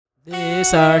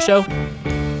This our show,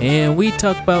 and we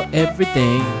talk about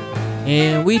everything,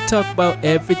 and we talk about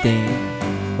everything.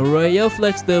 Royal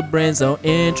Flex, the brand's on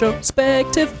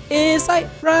introspective insight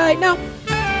right now.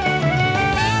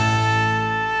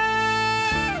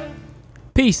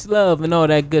 Peace, love, and all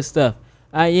that good stuff.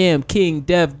 I am King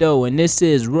Devdo, and this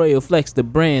is Royal Flex, the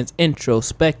brand's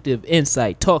introspective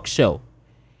insight talk show.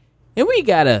 And we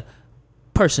got a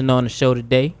person on the show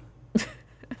today.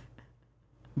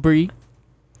 Bree,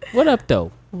 what up,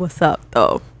 though? What's up,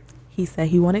 though? He said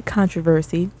he wanted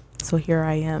controversy, so here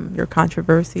I am. You're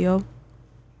controversial.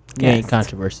 You ain't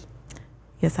controversy.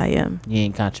 Yes, I am. You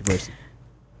ain't controversy.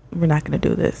 We're not gonna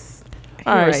do this.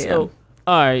 All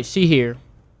right, she here.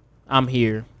 I'm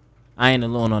here. I ain't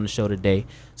alone on the show today,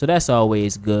 so that's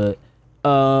always good.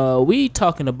 We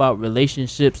talking about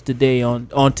relationships today on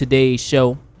today's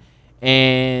show,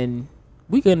 and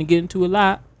we gonna get into a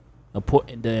lot.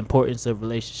 The importance of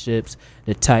relationships,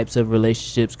 the types of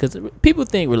relationships, because people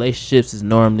think relationships is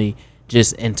normally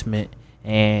just intimate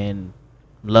and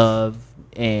love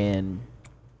and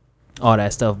all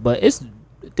that stuff, but it's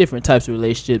different types of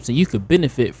relationships, and you could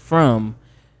benefit from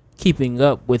keeping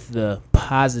up with the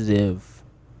positive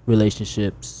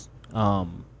relationships,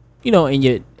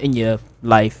 in your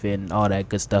life and all that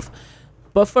good stuff.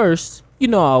 But first,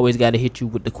 I always got to hit you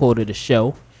with the quote of the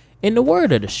show and the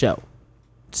word of the show.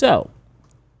 So,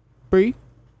 Bree,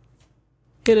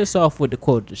 hit us off with the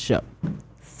quote of the show.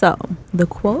 So, the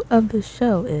quote of the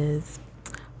show is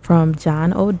from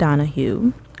John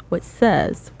O'Donohue, which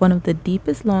says, "One of the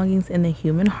deepest longings in the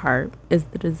human heart is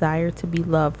the desire to be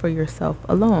loved for yourself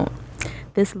alone.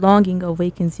 This longing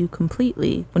awakens you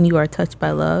completely. When you are touched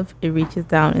by love, it reaches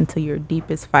down into your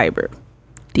deepest fiber."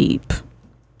 Deep.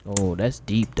 Oh, that's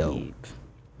deep, though. Deep.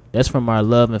 That's from our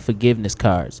love and forgiveness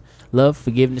cards. Love,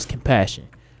 forgiveness, compassion.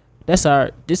 This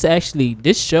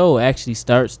show actually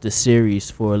starts the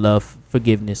series for love,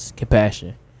 forgiveness,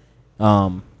 compassion.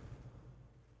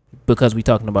 Because we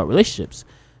talking about relationships.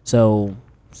 So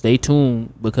stay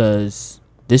tuned, because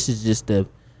this is just the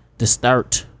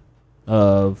start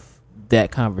of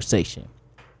that conversation.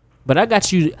 But I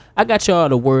got y'all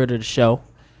the word of the show,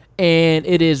 and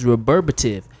it is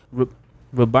rebarbative.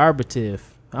 Rebarbative.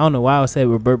 I don't know why I said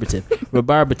rebarbative.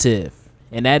 Rebarbative.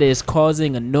 And that is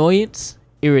causing annoyance,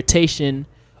 irritation,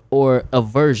 or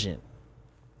aversion.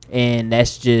 And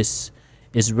that's just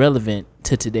is relevant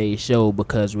to today's show,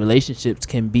 because relationships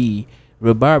can be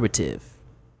rebarbative.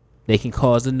 They can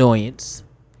cause annoyance,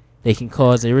 they can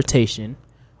cause irritation,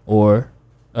 or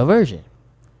aversion.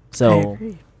 So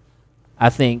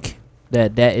I think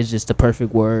that is just the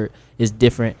perfect word. It's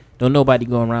different. Don't nobody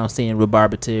go around saying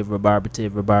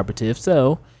rebarbative.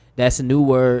 So that's a new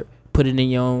word. Put it in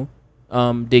your own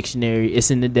dictionary.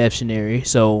 It's in the dictionary.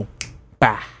 So,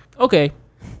 okay,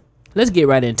 let's get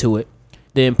right into it.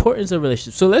 The importance of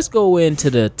relationships. So let's go into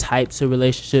the types of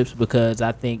relationships, because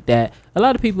I think that a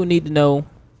lot of people need to know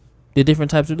the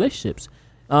different types of relationships,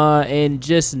 and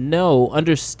just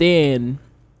understand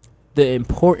the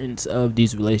importance of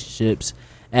these relationships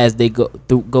as they go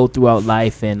throughout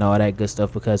life and all that good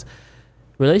stuff, because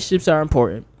relationships are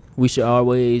important. We should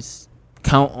always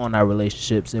count on our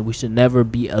relationships, and we should never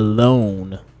be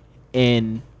alone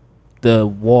in the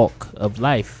walk of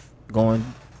life, going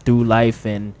through life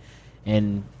and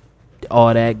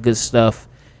all that good stuff.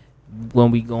 When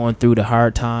we going through the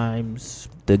hard times,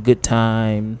 the good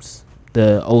times,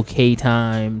 the okay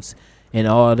times, and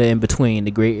all the in between,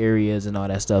 the gray areas and all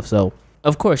that stuff. So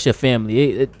of course your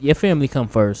family come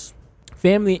first.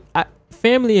 Family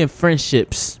and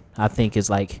friendships, I think, is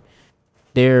like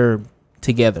they're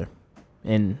together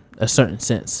in a certain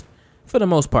sense for the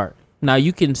most part. Now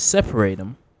you can separate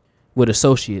them with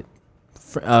associate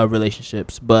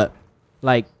relationships, but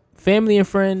like family and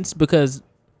friends, because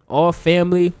all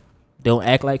family don't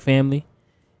act like family,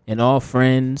 and all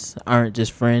friends aren't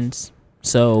just friends.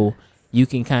 So you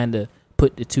can kind of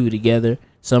put the two together.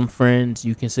 Some friends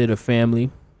you consider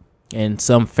family, and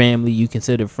some family you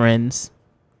consider friends,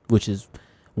 which is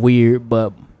weird,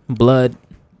 but blood,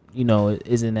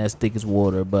 isn't as thick as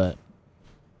water, but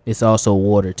it's also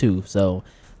water too. So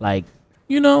I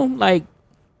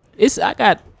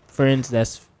got friends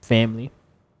that's family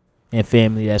and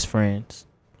family that's friends.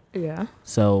 Yeah.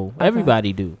 So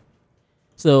everybody do.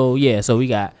 So yeah, so we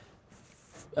got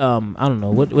I don't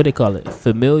know what they call it,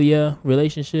 familiar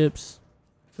relationships.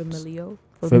 Familial.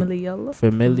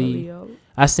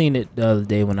 I seen it the other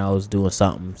day when I was doing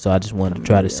something, so I just wanted to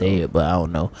try to say it, but I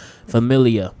don't know.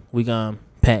 Familiar. We gonna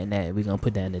patent that. We gonna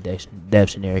put that in the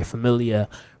dictionary. Familiar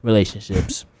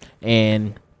relationships,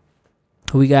 and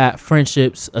we got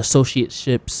friendships,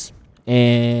 associateships,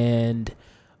 and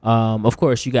Of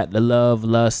course, you got the love,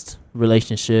 lust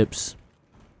relationships.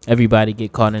 Everybody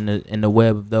get caught in the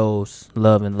web of those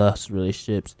love and lust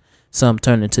relationships. Some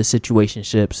turn into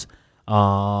situationships.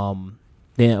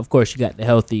 Then of course you got the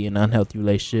healthy and unhealthy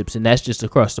relationships, and that's just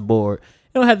across the board.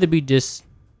 It don't have to be just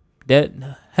that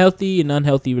healthy and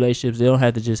unhealthy relationships. They don't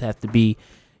have to just have to be,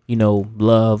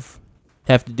 love.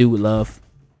 Have to do with love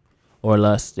or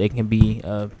lust. It can be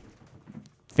a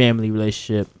family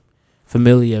relationship,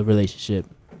 familiar relationship,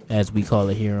 as we call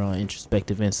it here on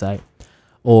Introspective Insight,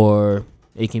 or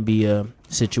it can be a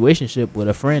situationship with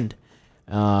a friend,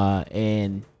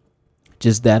 and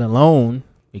just that alone,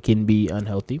 it can be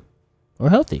unhealthy or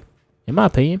healthy, in my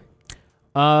opinion.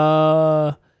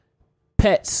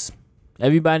 Pets.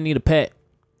 Everybody need a pet.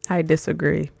 I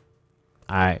disagree.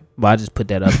 All right. Well, I just put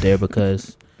that up there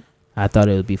because I thought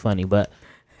it would be funny. But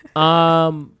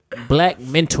black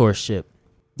mentorship.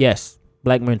 Yes,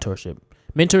 black mentorship.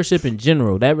 Mentorship in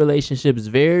general. That relationship is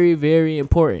very, very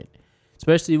important.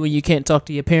 Especially when you can't talk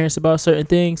to your parents about certain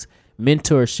things.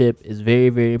 Mentorship is very,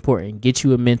 very important. Get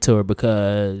you a mentor,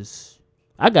 because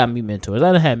I got me mentors.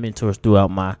 I done had mentors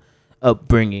throughout my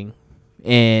upbringing,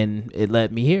 and it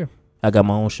led me here. I got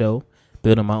my own show,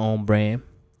 building my own brand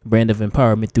of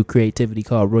empowerment through creativity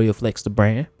called Royal Flex the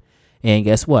Brand. And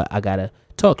guess what? I got a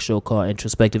talk show called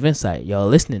Introspective Insight. Y'all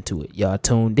listening to it. Y'all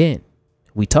tuned in.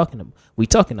 We talking on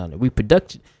it. We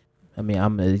production. I mean,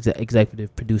 I'm an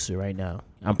executive producer right now.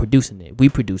 I'm producing it. We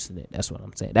producing it. That's what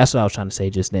I'm saying. That's what I was trying to say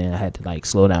just then. I had to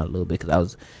slow down a little bit because I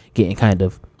was getting kind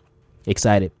of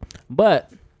excited.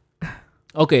 But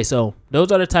okay, so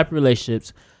those are the type of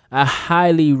relationships. I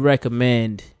highly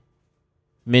recommend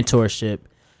mentorship,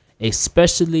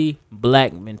 especially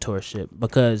black mentorship,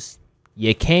 because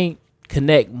you can't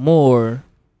connect more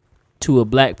to a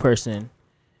black person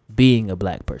being a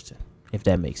black person, if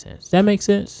that makes sense. Does that make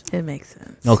sense? It makes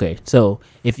sense. Okay, so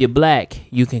if you're black,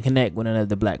 you can connect with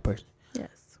another black person. Yes.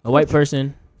 A white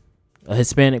person, a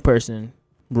Hispanic person,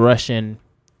 Russian,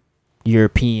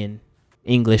 European,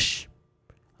 English,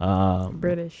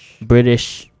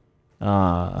 British,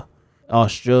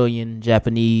 Australian,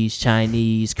 Japanese,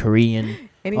 Chinese, Korean,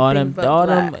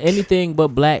 anything but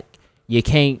black. You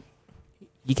can't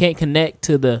connect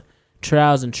to the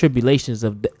trials and tribulations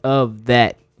of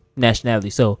that nationality.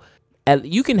 So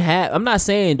you can have, I'm not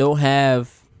saying don't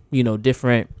have,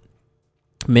 different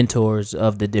mentors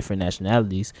of the different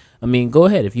nationalities. I mean, go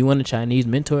ahead. If you want a Chinese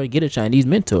mentor, get a Chinese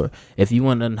mentor. If you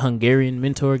want a Hungarian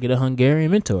mentor, get a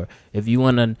Hungarian mentor. If you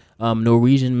want a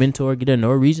Norwegian mentor, get a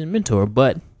Norwegian mentor.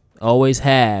 But always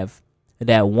have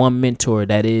that one mentor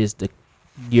that is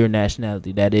your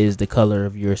nationality, that is the color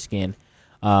of your skin,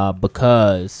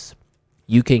 because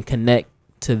you can connect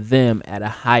to them at a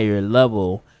higher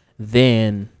level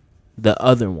than the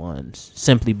other ones,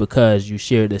 simply because you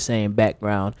share the same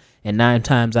background, and 9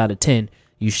 times out of 10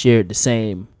 you shared the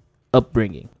same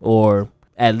upbringing, or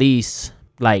at least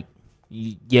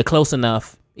you're close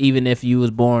enough, even if you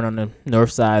was born on the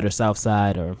north side or south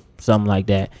side or something like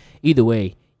that. Either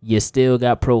way, you still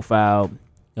got profiled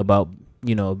about,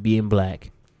 being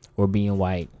black or being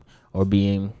white or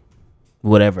being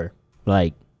whatever.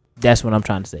 That's what I'm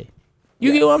trying to say.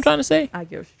 You get what I'm trying to say? I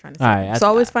get what you're trying to say. All right, so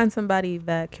always find somebody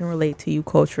that can relate to you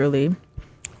culturally.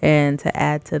 And to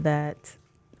add to that,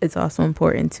 it's also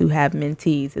important to have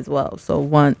mentees as well. So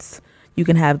once you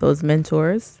can have those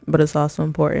mentors, but it's also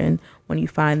important when you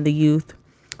find the youth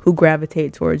who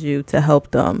gravitate towards you to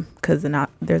help them, because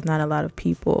there's not a lot of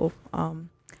people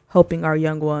helping our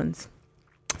young ones.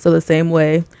 So the same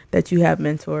way that you have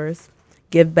mentors,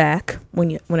 give back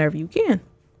whenever you can.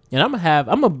 And I'm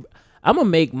gonna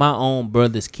make my own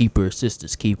brother's keeper,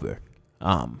 sister's keeper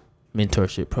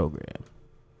mentorship program.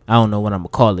 I don't know what I'm gonna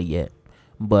call it yet,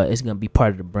 but it's gonna be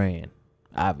part of the brand,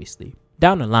 obviously,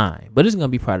 down the line. But it's gonna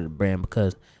be part of the brand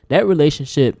because that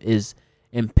relationship is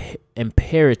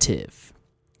imperative,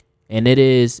 and it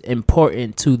is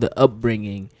important to the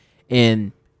upbringing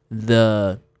and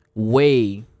the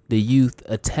way the youth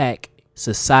attack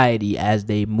society as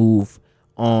they move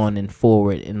on and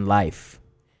forward in life.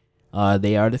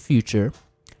 They are the future,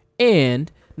 and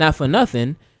not for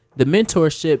nothing, the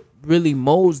mentorship really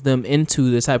molds them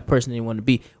into the type of person they want to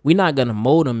be. We're not gonna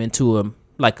mold them into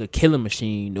a killer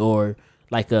machine or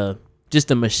just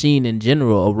a machine in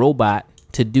general, a robot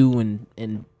to do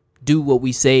and do what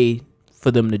we say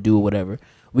for them to do or whatever.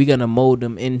 We're gonna mold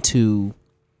them into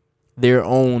their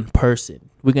own person.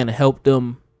 We're gonna help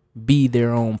them be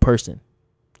their own person,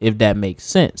 if that makes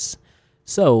sense.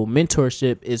 So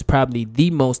mentorship is probably the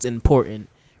most important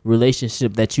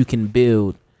relationship that you can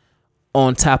build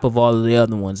on top of all of the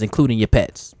other ones, including your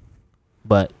pets.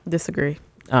 But disagree.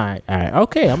 All right.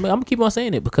 Okay, I'm gonna keep on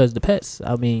saying it because the pets.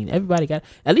 I mean, everybody got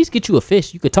at least get you a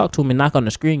fish. You could talk to him and knock on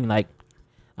the screen like,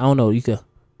 I don't know. You could.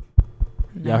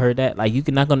 Y'all heard that? Like you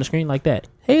can knock on the screen like that.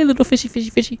 Hey, little fishy, fishy,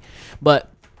 fishy.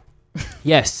 But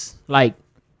yes, like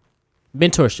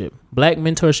mentorship. Black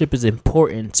mentorship is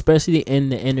important, especially in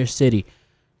the inner city.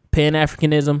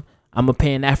 Pan-Africanism. I'm a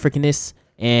Pan-Africanist,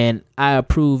 and I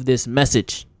approve this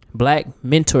message. Black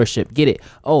mentorship. Get it?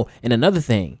 Oh, and another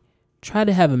thing. Try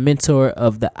to have a mentor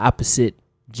of the opposite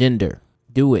gender.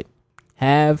 Do it.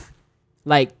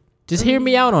 Just hear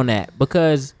me out on that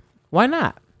because why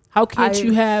not? How can't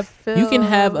you can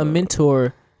have a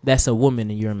mentor that's a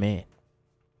woman and you're a man.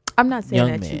 I'm not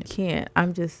saying that you can't.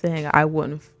 I'm just saying I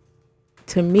wouldn't,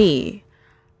 to me,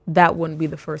 that wouldn't be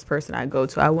the first person I go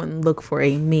to. I wouldn't look for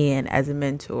a man as a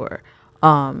mentor.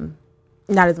 Not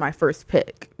as my first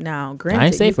pick. Now, granted, I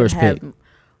ain't say first pick.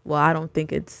 Well, I don't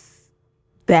think it's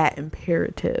that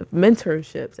imperative.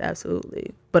 Mentorships,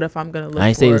 absolutely. But if I'm gonna look, I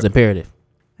ain't say it was imperative.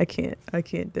 I can't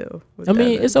do. I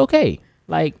mean, it's okay.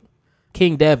 Like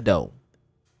King Devdo,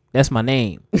 that's my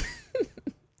name.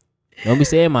 Don't be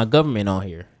saying my government on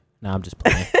here. No, I'm just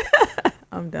playing.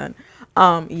 I'm done.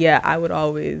 Yeah, I would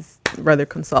always rather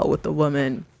consult with the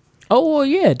woman. Oh well,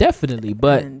 yeah, definitely.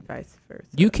 But and vice versa.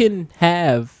 You can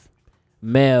have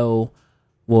male.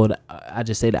 Well, I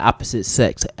just say the opposite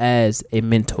sex as a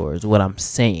mentor is what I'm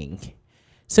saying.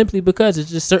 Simply because it's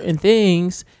just certain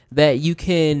things that you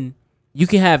can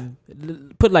have.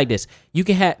 Put it like this: you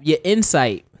can have your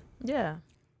insight. Yeah.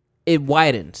 It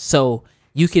widens, so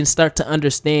you can start to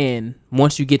understand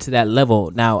once you get to that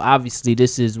level. Now, obviously,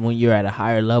 this is when you're at a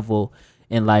higher level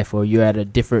in life, or you're at a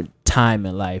different time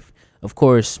in life. Of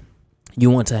course, you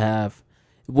want to have.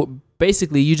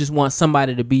 Basically, you just want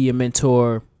somebody to be your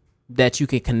mentor that you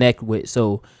can connect with.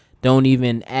 So don't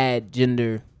even add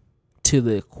gender to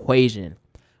the equation.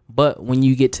 But when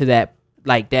you get to that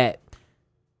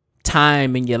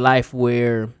time in your life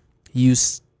where you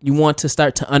want to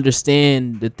start to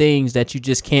understand the things that you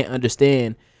just can't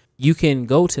understand, you can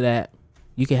go to that.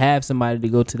 You can have somebody to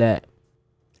go to that.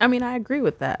 I mean, I agree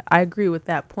with that. I agree with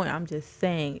that point. I'm just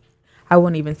saying, I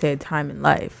wouldn't even say a time in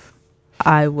life.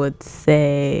 I would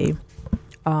say,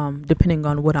 depending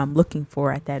on what I'm looking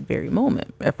for at that very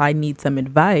moment. If I need some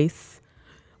advice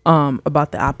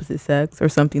about the opposite sex or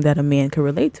something that a man can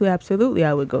relate to, absolutely,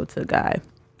 I would go to a guy.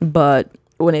 But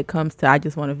when it comes to I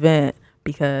just want to vent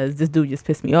because this dude just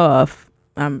pissed me off,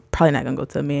 I'm probably not going to go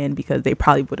to a man because they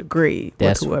probably would agree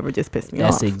with whoever just pissed me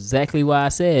off. That's exactly why I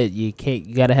said you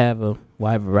got to have a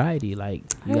wide variety. Like,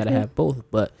 you got to have both.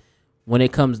 But when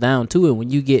it comes down to it, when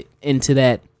you get into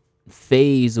that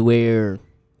phase where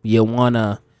you want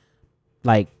to,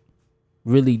 like,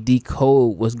 really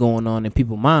decode what's going on in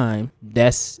people's mind,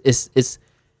 it's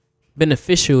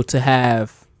beneficial to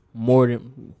have more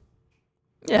than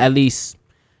at least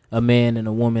a man and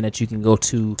a woman that you can go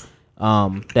to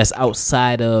that's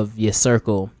outside of your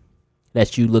circle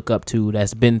that you look up to,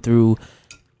 that's been through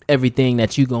everything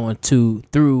that you going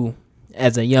through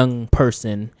as a young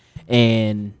person,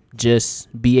 and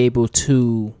just be able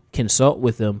to consult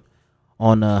with them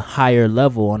on a higher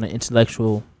level, on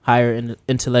an higher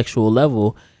intellectual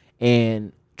level,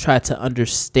 and try to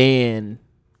understand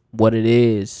what it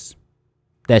is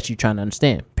that you're trying to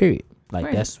understand, period. Like,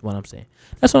 right. That's what I'm saying.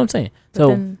 But so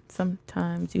then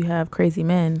sometimes you have crazy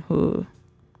men who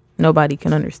nobody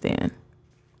can understand.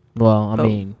 Well, I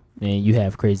mean, you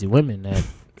have crazy women that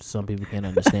some people can't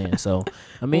understand. So,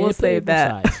 I mean, we'll say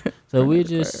that. So we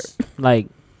just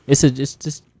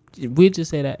we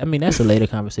just say that. I mean, that's a later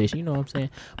conversation. You know what I'm saying?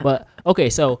 But okay,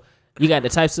 so you got the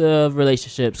types of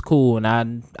relationships, cool,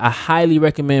 and I highly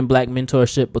recommend Black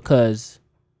mentorship because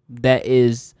that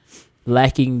is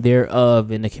lacking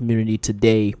thereof in the community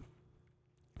today.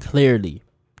 Clearly,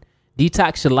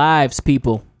 detox your lives,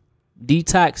 people.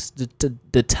 Detox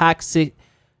the toxic.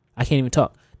 I can't even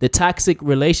talk. The toxic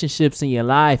relationships in your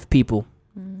life, people.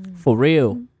 For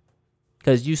real,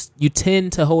 because you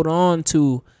tend to hold on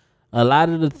to a lot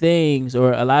of the things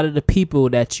or a lot of the people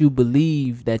that you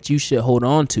believe that you should hold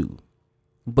on to,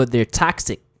 but they're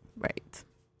toxic. Right.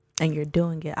 And you're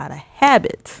doing it out of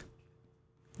habit,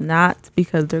 not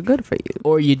because they're good for you.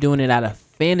 Or you're doing it out of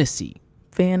fantasy,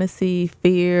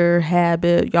 fear,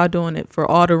 habit. Y'all doing it for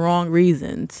all the wrong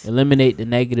reasons. Eliminate the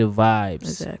negative vibes.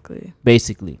 Exactly.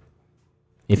 Basically.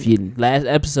 If you last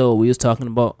episode we was talking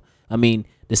about, the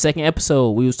second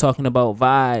episode we was talking about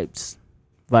vibes,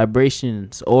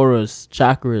 vibrations, auras,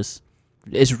 chakras.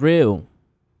 It's real.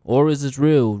 Auras is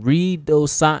real. Read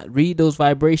those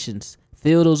vibrations.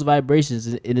 Feel those vibrations.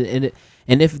 And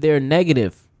if they're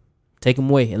negative, take them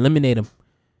away. Eliminate them.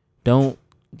 Don't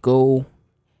go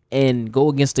and go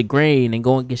against the grain and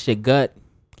go against your gut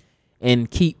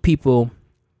and keep people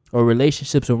or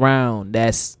relationships around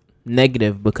that's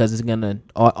negative, because it's gonna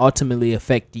ultimately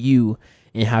affect you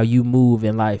and how you move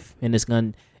in life, and it's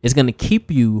gonna keep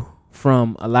you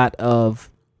from a lot of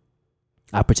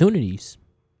opportunities,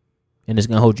 and it's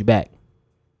gonna hold you back,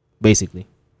 basically.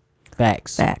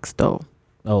 Facts though.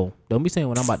 Oh, don't be saying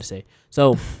what I'm about to say.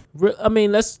 So I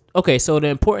mean, so the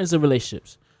importance of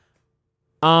relationships.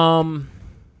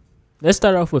 Let's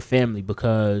start off with family,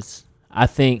 because I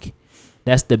think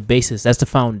that's the basis, that's the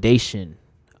foundation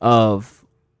of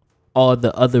all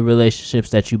the other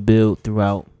relationships that you build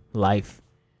throughout life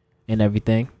and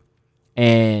everything.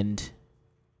 And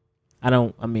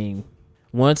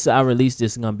once I release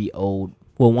this, it's going to be old.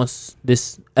 Well, once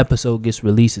this episode gets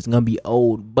released, it's going to be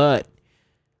old. But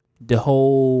the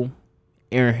whole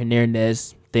Aaron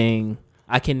Hernandez thing,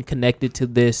 I can connect it to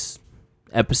this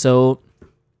episode,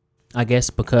 I guess,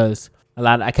 because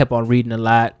I kept on reading a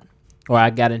lot, or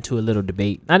I got into a little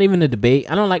debate. Not even a debate.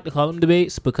 I don't like to call them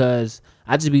debates, because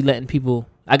I just be letting people,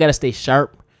 I got to stay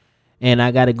sharp, and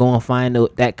I got to go and find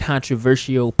that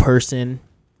controversial person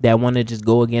that want to just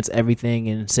go against everything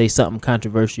and say something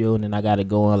controversial, and then I got to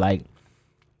go and like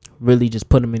really just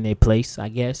put them in their place, I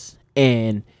guess.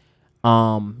 And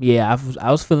I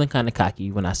was feeling kind of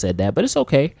cocky when I said that, but it's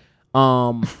okay.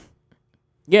 So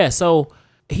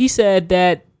he said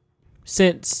that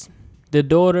since the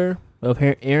daughter of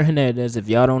Aaron Hernandez, if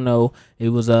y'all don't know, it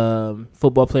was a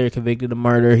football player convicted of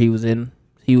murder. He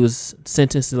was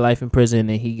sentenced to life in prison,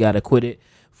 and he got acquitted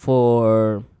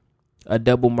for a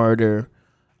double murder,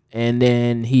 and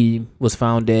then he was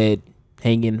found dead,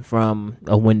 hanging from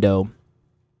a window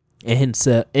in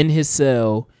his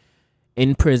cell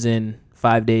in prison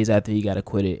 5 days after he got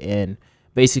acquitted. And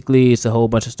basically, it's a whole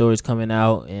bunch of stories coming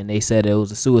out, and they said it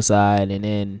was a suicide, and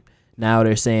then now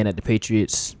they're saying that the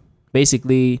Patriots,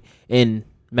 basically in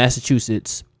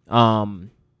Massachusetts,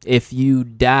 if you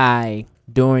die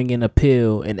during an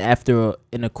appeal and after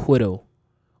an acquittal,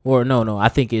 or no, I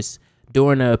think it's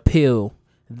during an appeal,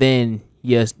 then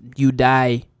yes, you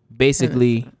die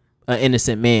basically an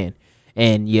innocent man,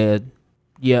 and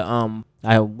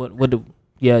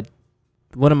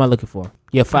what am I looking for?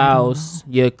 Your files,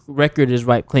 your record is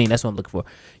wiped clean. That's what I'm looking for.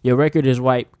 Your record is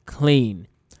wiped clean.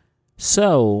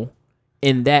 So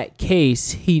in that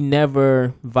case, he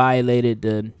never violated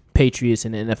the Patriots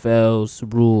and the NFL's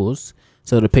rules.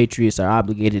 So the Patriots are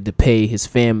obligated to pay his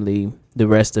family the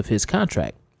rest of his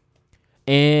contract.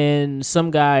 And some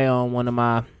guy on one of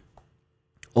my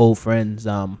old friends'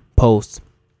 posts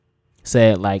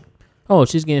said like, "Oh,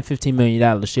 she's getting $15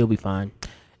 million. She'll be fine."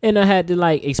 And I had to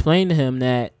like explain to him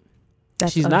that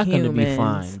she's not going to be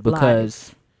fine,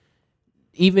 because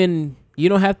even you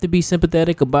don't have to be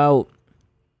sympathetic about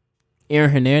Aaron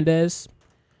Hernandez,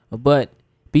 but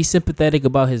be sympathetic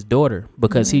about his daughter,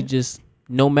 because he just,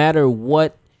 no matter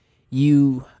how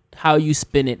you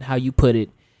spin it, how you put it,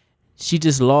 she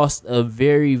just lost a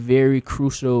very, very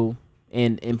crucial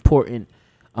and important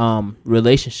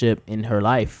relationship in her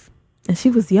life. And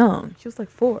she was young. She was like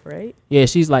 4, right? Yeah,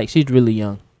 she's really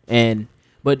young.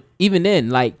 But even then,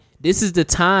 like, this is the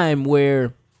time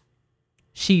where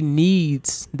she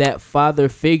needs that father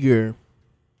figure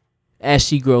as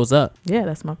she grows up. Yeah,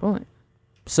 that's my point.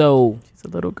 So she's a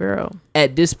little girl.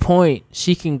 At this point,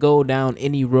 she can go down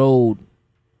any road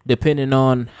depending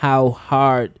on how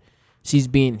hard she's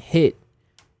being hit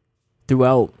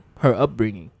throughout her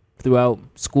upbringing, throughout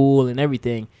school and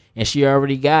everything. And she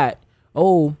already got,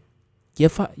 your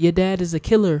dad is a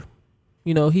killer.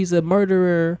 You know, he's a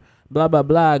murderer, blah, blah,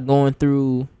 blah, going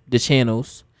through the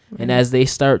channels. Mm-hmm. And as they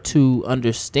start to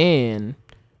understand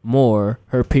more,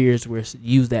 her peers will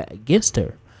use that against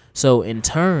her. So in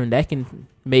turn, that can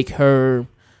make her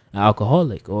an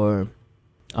alcoholic, or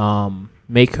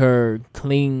make her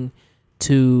cling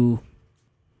to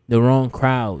the wrong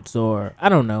crowds, or I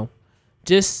don't know.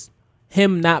 Just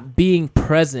him not being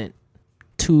present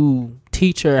to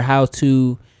teach her how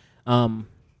to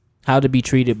be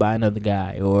treated by another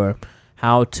guy, or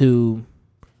how to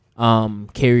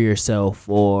carry yourself,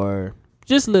 or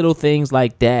just little things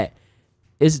like that.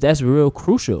 That's real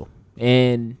crucial.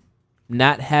 And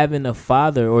not having a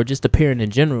father, or just a parent in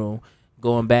general,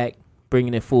 going back,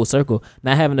 bringing it full circle,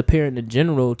 not having a parent in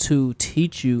general to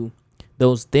teach you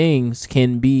those things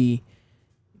can be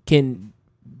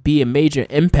a major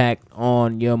impact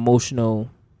on your emotional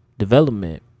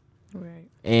development. Right.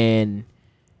 And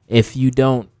if you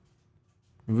don't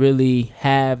really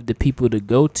have the people to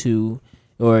go to,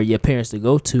 or your parents to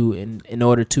go to, in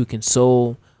order to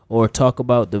console or talk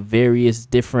about the various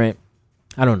different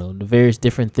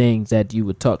things that you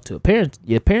would talk to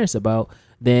your parents about,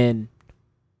 then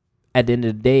at the end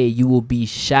of the day, you will be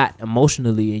shot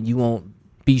emotionally, and you won't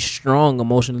be strong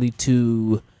emotionally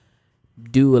to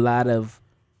do a lot of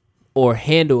or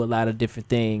handle a lot of different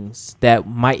things that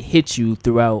might hit you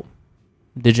throughout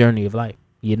the journey of life.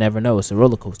 You never know. It's a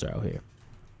roller coaster out here.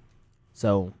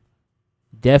 So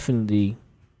definitely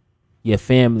your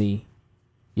family,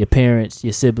 your parents,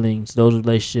 your siblings, those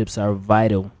relationships are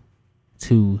vital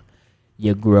to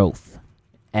your growth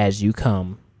as you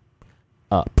come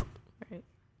up. Right.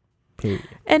 Period.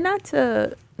 And not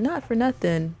for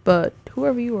nothing, but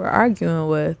whoever you were arguing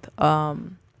with,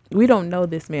 we don't know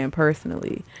this man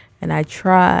personally. And I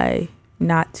try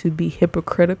not to be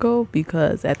hypocritical,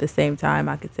 because at the same time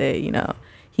I could say,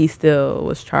 he still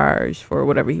was charged for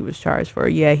whatever he was charged for.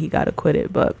 Yeah, he got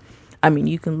acquitted, but I mean,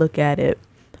 you can look at it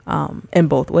in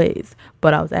both ways.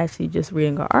 But I was actually just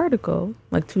reading an article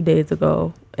like 2 days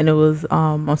ago, and it was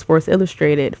on Sports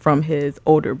Illustrated from his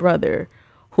older brother,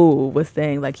 who was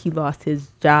saying like he lost his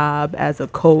job as a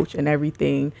coach and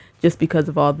everything just because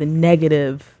of all the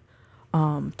negative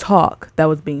talk that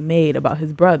was being made about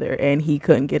his brother, and he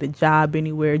couldn't get a job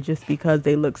anywhere just because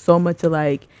they look so much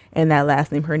alike, and that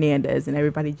last name Hernandez, and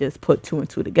everybody just put two and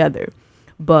two together.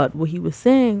 But what he was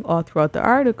saying all throughout the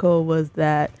article was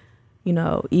that,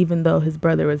 even though his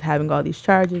brother was having all these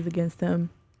charges against him,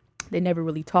 they never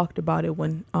really talked about it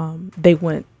when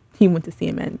he went to see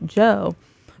him in jail.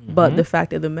 But the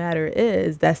fact of the matter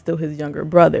is that's still his younger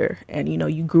brother. And,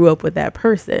 you grew up with that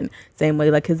person. Same way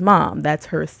like his mom, that's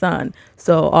her son.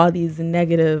 So all these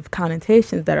negative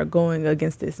connotations that are going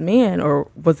against this man or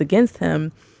was against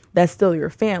him, that's still your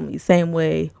family. Same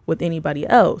way with anybody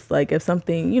else. Like if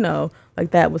something, like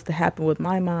that was to happen with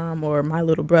my mom or my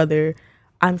little brother,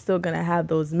 I'm still going to have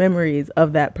those memories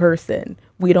of that person.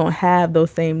 We don't have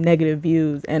those same negative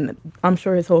views. And I'm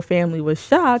sure his whole family was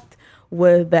shocked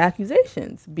with the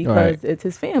accusations because it's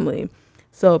his family.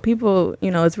 So people,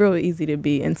 it's real easy to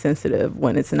be insensitive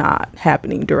when it's not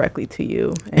happening directly to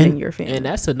you and your family. And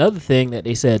that's another thing that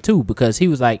they said too, because he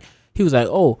was like,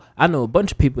 oh, I know a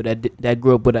bunch of people that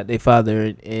grew up without their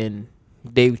father and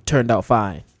they turned out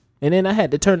fine. And then I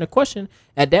had to turn the question.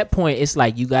 At that point, it's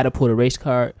like you got to pull a race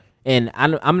card. And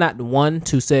I'm not the one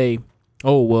to say,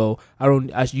 oh, well,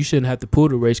 you shouldn't have to pull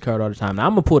the race card all the time. Now,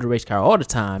 I'm going to pull the race card all the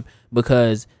time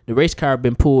because the race card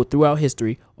been pulled throughout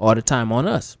history all the time on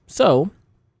us. So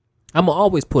I'm going to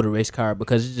always pull the race card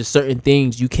because there's just certain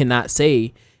things you cannot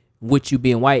say with you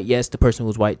being white. Yes, the person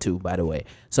was white too, by the way.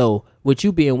 So with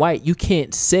you being white, you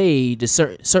can't say the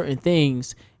certain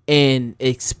things and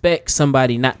expect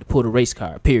somebody not to pull the race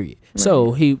card, period. Right.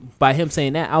 So by him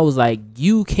saying that, I was like,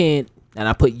 you can't, and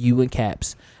I put you in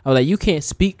caps. I was like, you can't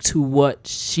speak to what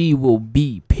she will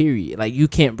be, period. Like, you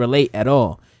can't relate at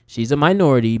all. She's a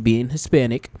minority, being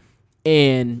Hispanic,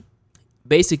 and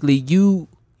basically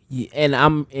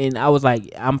I was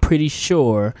like, I'm pretty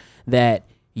sure that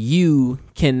you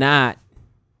cannot,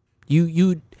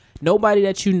 nobody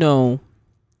that you know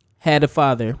had a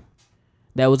father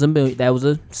that was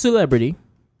a celebrity,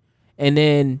 and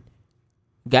then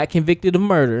got convicted of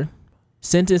murder,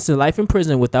 sentenced to life in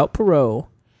prison without parole,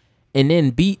 and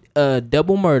then beat a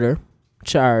double murder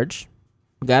charge,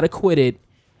 got acquitted,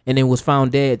 and then was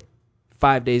found dead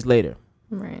 5 days later.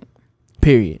 Right.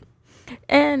 Period.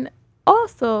 And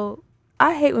also,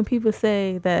 I hate when people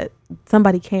say that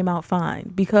somebody came out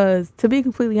fine, because to be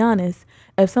completely honest,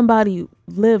 if somebody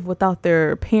lived without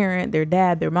their parent, their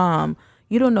dad, their mom,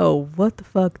 you don't know what the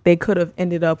fuck they could have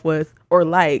ended up with or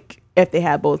like if they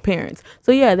had both parents.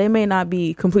 So yeah, they may not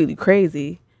be completely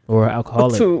crazy. Or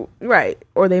alcoholic. Right.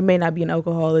 Or they may not be an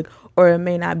alcoholic, or it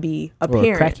may not be a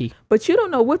parent. Cracky. But you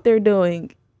don't know what they're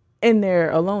doing in their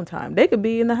alone time. They could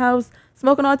be in the house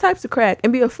smoking all types of crack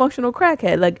and be a functional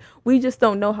crackhead. Like, we just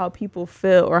don't know how people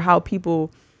feel or how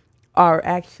people are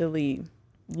actually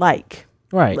like.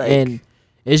 Right. And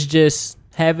it's just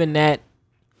having that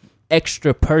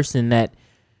extra person that,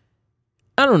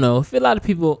 I don't know, if a lot of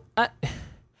people,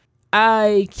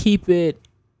 I keep it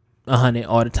 100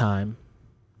 all the time.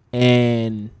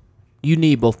 And you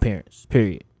need both parents,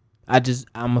 period.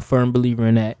 I'm a firm believer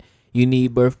in that. You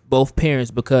need both parents,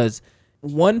 because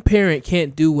one parent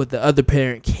can't do what the other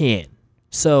parent can.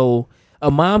 So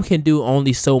a mom can do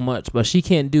only so much, but she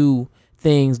can't do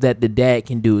things that the dad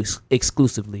can do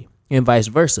exclusively, and vice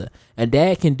versa. A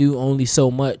dad can do only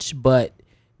so much, but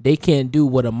they can't do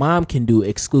what a mom can do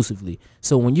exclusively.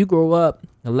 So when you grow up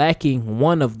lacking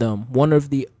one of them,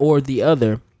 or the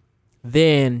other,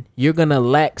 then you're gonna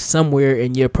lack somewhere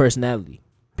in your personality,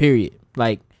 period.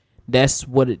 Like, that's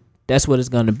what it's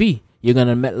gonna be. You're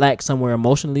gonna lack somewhere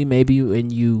emotionally, maybe in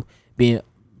you being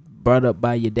brought up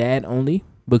by your dad only,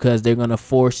 because they're gonna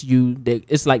force you.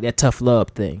 It's like that tough love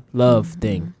thing.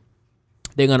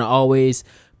 They're gonna always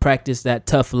practice that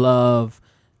tough love,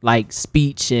 like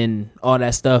speech and all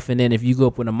that stuff. And then if you go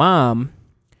up with a mom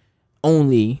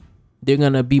only, they're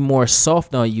gonna be more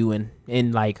soft on you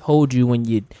and like hold you when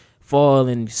you fall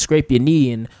and scrape your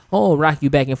knee and rock you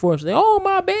back and forth. Say, oh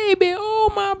my baby.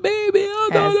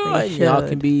 And y'all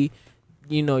can be,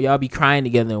 y'all be crying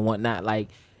together and whatnot. Like,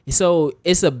 so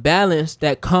it's a balance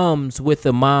that comes with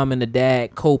the mom and the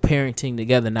dad co-parenting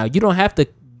together. Now, you don't have to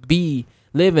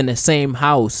live in the same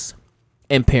house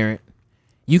and parent.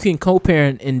 You can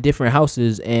co-parent in different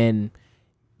houses, and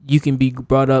you can be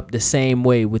brought up the same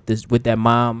way with that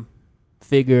mom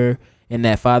figure and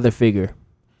that father figure,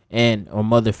 or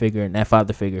mother figure and that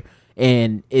father figure,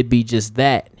 and it be just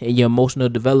that. And your emotional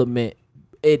development,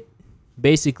 it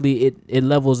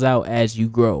levels out as you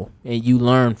grow and you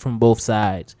learn from both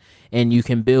sides, and you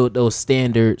can build those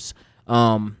standards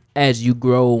as you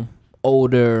grow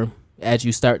older, as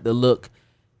you start to look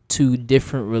to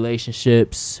different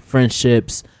relationships,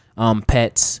 friendships,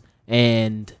 pets,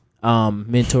 and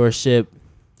mentorship,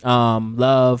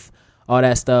 love, all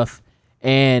that stuff.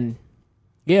 And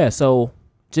yeah, so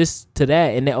just to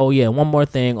that. And then, one more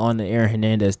thing on the Aaron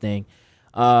Hernandez thing.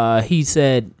 He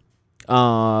said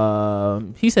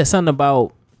something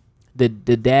about the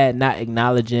dad not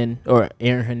acknowledging, or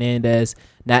Aaron Hernandez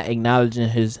not acknowledging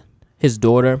his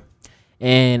daughter.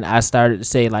 And I started to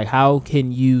say, like, how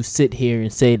can you sit here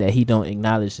and say that he don't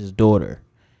acknowledge his daughter,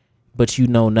 but you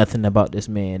know nothing about this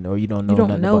man, or you don't know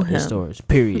nothing about his stories,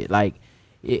 period. Like,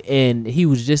 and he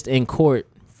was just in court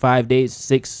 7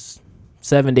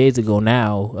 days ago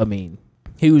now. I mean,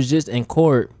 he was just in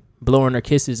court blowing her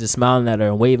kisses and smiling at her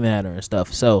and waving at her and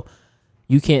stuff. So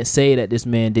you can't say that this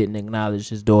man didn't acknowledge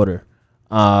his daughter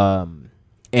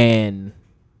and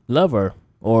love her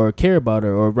or care about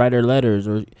her or write her letters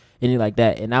or anything like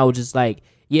that. And I was just like,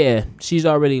 yeah, she's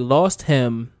already lost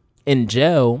him in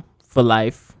jail for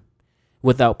life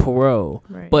without parole,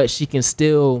 right. But she can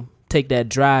still take that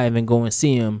drive and go and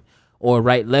see him or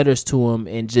write letters to him,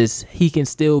 and he can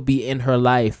still be in her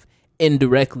life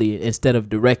indirectly instead of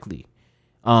directly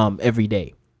every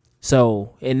day.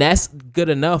 So, and that's good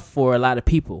enough for a lot of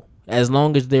people, as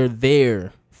long as they're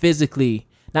there physically,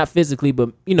 not physically,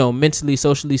 but mentally,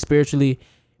 socially, spiritually.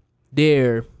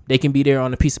 They can be there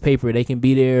on a piece of paper. They can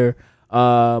be there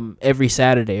every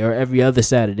Saturday or every other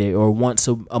Saturday or once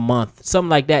a month, something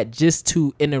like that, just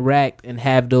to interact and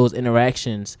have those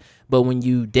interactions. But when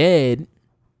you dead,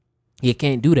 you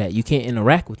can't do that. You can't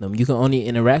interact with them. You can only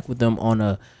interact with them on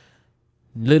a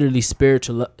literally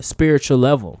spiritual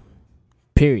level,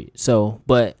 period. So,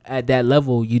 but at that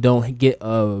level, you don't get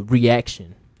a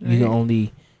reaction. Right. You can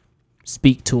only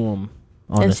speak to them.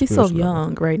 And she's so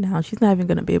young right now. She's not even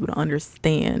going to be able to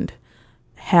understand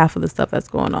half of the stuff that's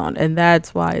going on. And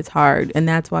that's why it's hard. And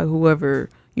that's why whoever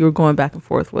you were going back and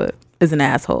forth with is an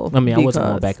asshole. I mean, I wasn't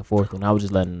going back and forth, and I was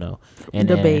just letting them know. And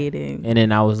debating. And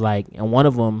then I was like, and one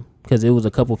of them, because it was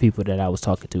a couple people that I was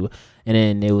talking to, and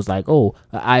then it was like, an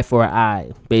eye for an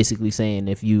eye, basically saying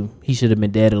he should have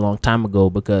been dead a long time ago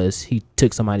because he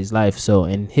took somebody's life. So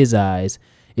in his eyes,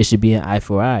 it should be an eye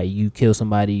for eye. You kill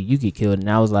somebody, you get killed. And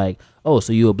I was like,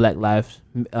 so you a Black Lives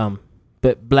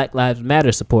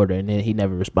Matter supporter? And then he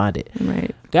never responded.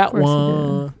 Right. Got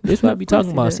one. This is what I be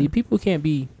talking about. See, people can't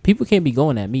be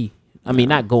going at me. I mean,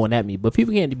 not going at me, but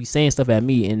people can't be saying stuff at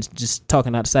me and just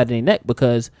talking out the side of their neck,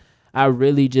 because I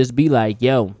really just be like,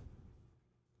 yo,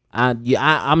 I'm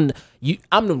the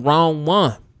wrong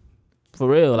one, for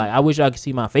real. Like, I wish y'all could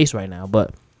see my face right now,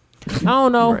 but I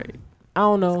don't know. Right. I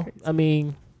don't know. I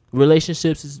mean,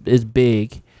 relationships is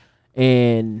big,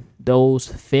 and those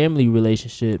family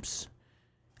relationships,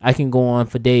 I can go on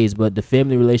for days, but the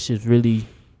family relationships really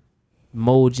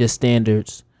mold your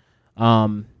standards.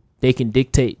 They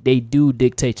do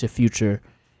dictate your future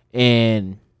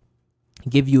and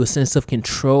give you a sense of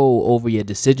control over your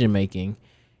decision making.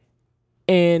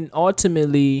 And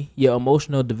ultimately, your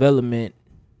emotional development,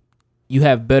 you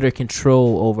have better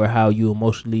control over how you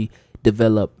emotionally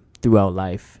develop throughout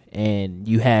life. And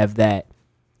you have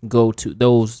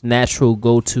those natural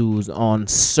go-tos on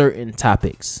certain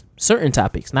topics,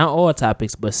 not all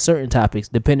topics, but certain topics,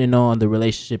 depending on the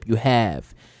relationship you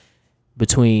have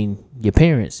between your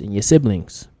parents and your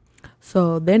siblings.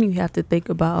 So then you have to think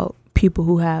about people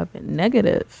who have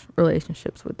negative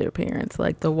relationships with their parents,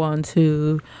 like the ones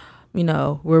who,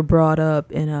 were brought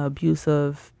up in an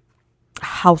abusive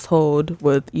household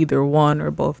with either one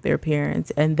or both their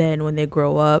parents. And then when they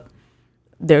grow up,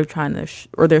 they're trying to,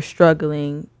 or they're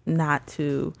struggling not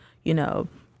to,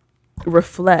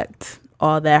 reflect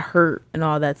all that hurt and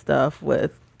all that stuff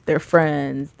with their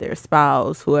friends, their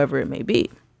spouse, whoever it may be.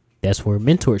 That's where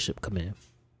mentorship come in.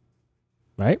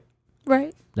 Right?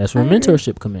 Right. That's where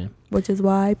mentorship come in. Which is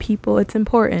why it's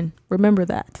important. Remember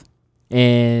that.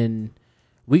 And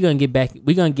we're going to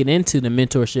get into the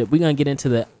mentorship. We're going to get into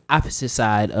the opposite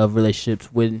side of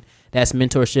relationships when that's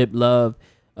mentorship, love,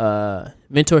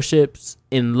 mentorships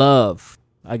in love,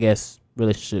 I guess,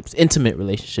 relationships, intimate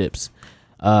relationships,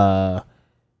 right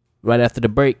after the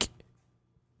break,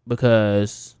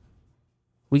 because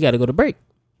we got to go to break.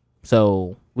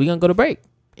 So we're going to go to break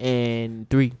in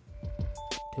 3, 2,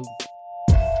 1.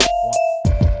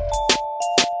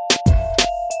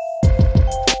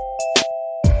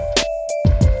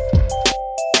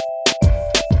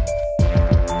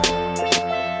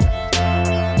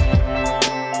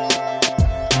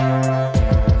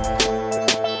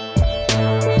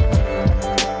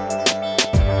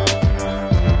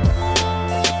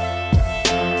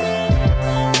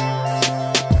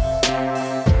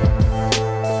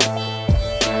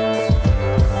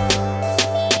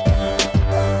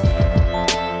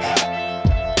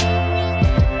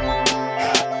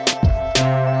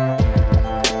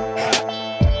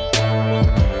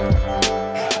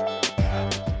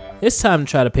 It's time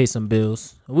to try to pay some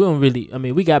bills. We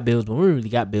got bills, but we don't really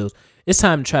got bills. It's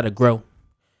time to try to grow.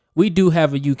 We do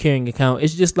have a You Caring account.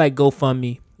 It's just like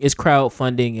GoFundMe. It's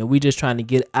crowdfunding, and we just trying to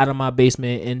get out of my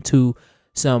basement into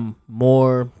some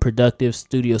more productive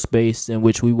studio space in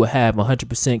which we will have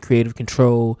 100% creative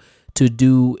control to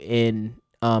do and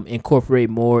incorporate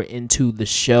more into the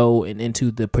show and into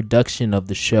the production of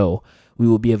the show. We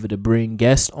will be able to bring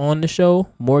guests on the show,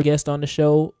 more guests on the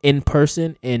show in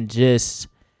person, and just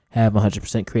have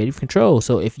 100% creative control.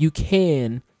 So if you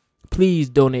can, please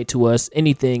donate to us.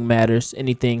 Anything matters.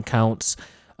 Anything counts.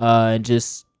 And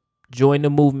just join the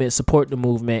movement, support the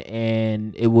movement,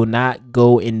 and it will not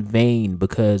go in vain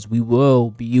because we will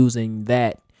be using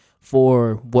that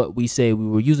for what we say we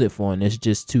will use it for. And it's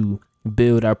just to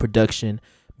build our production,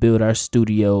 build our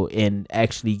studio, and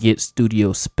actually get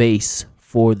studio space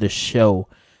for the show.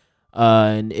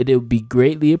 And it will be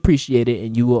greatly appreciated,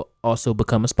 and you will also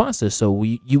become a sponsor. So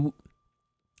you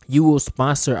will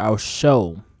sponsor our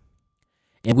show,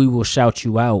 and we will shout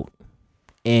you out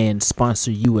and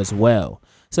sponsor you as well.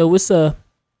 So it's a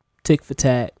tick for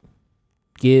tat,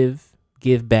 give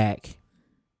back,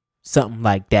 something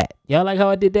like that. Y'all like how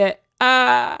I did that?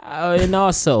 And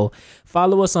also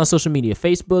follow us on social media: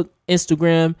 Facebook,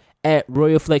 Instagram at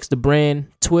Royal Flex the brand,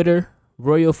 Twitter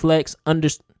Royal Flex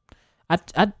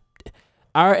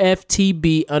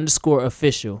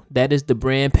RFTB_official. That is the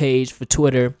brand page for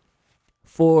Twitter.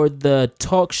 For the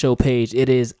talk show page, it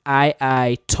is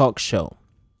II Talk Show.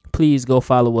 Please go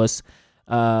follow us,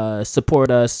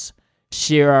 support us,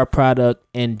 share our product,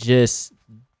 and just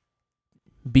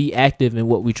be active in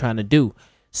what we're trying to do.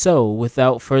 So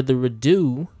without further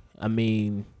ado,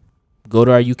 go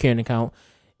to our You Caring account.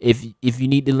 If you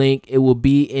need the link, it will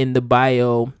be in the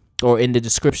bio or in the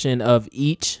description of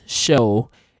each show.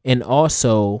 And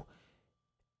also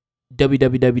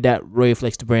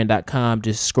www.royalflexthebrand.com.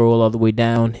 Just scroll all the way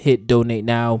down, hit donate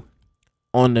now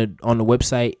on the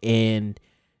website, and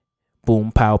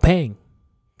boom, pow, pang.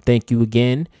 Thank you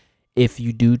again if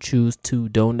you do choose to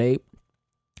donate.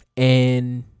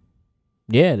 And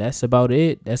yeah, that's about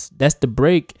it. That's the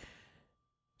break.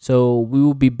 So we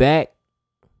will be back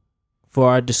for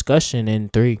our discussion in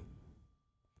 3,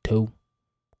 2.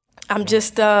 I'm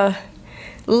just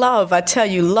love. I tell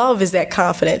you, love is that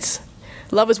confidence.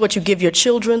 Love is what you give your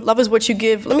children. Love is what you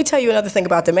give. Let me tell you another thing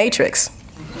about The Matrix.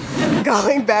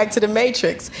 Going back to The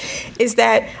Matrix, is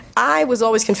that I was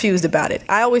always confused about it.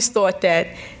 I always thought that,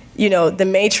 The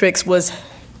Matrix was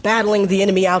battling the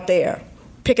enemy out there,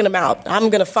 picking them out. I'm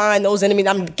going to find those enemies.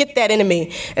 I'm going to get that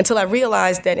enemy, until I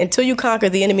realized that until you conquer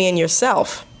the enemy in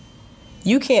yourself,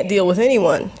 you can't deal with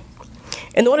anyone.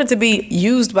 In order to be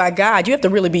used by God, you have to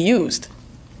really be used.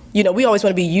 We always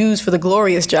want to be used for the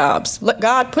glorious jobs. Let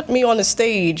God put me on the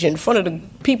stage in front of the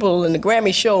people in the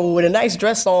Grammy show with a nice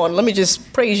dress on. Let me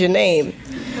just praise your name.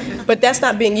 But that's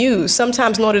not being used.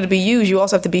 Sometimes in order to be used, you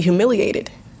also have to be humiliated.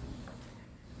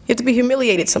 You have to be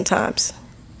humiliated sometimes.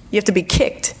 You have to be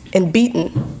kicked and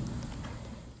beaten.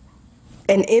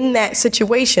 And in that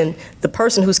situation, the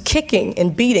person who's kicking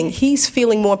and beating, he's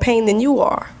feeling more pain than you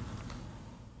are.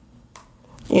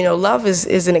 Love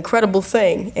is an incredible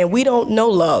thing, and we don't know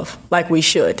love like we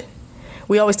should.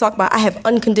 We always talk about, I have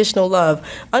unconditional love.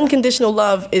 Unconditional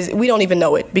love we don't even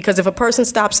know it, because if a person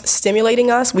stops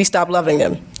stimulating us, we stop loving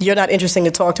them. You're not interesting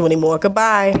to talk to anymore.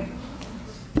 Goodbye.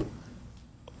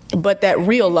 But that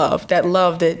real love, that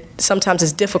love that sometimes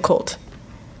is difficult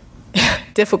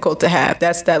to have,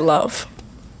 that's that love.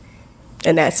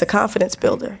 And that's a confidence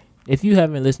builder. If you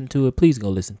haven't listened to it, please go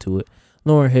listen to it.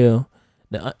 Lauryn Hill,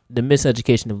 the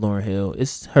Miseducation of Lauryn Hill.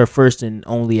 It's her first and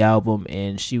only album,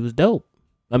 and she was dope.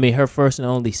 I mean, her first and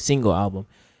only single album,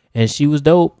 and she was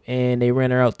dope. And they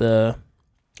ran her out the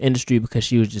industry because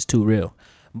she was just too real.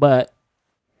 But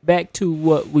back to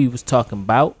what we was talking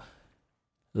about,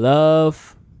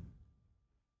 love.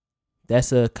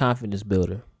 That's a confidence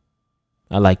builder.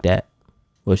 I like that.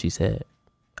 What she said.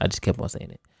 I just kept on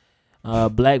saying it.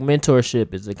 Black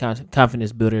mentorship is a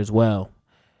confidence builder as well.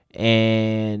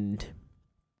 And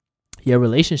your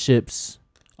relationships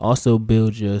also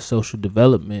build your social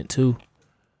development too.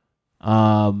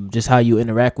 Just how you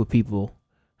interact with people,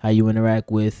 how you interact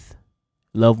with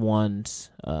loved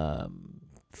ones,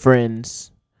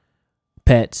 friends,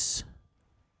 pets,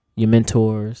 your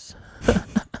mentors.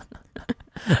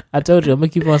 I told you I'm gonna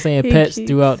keep on saying pets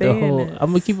throughout the whole.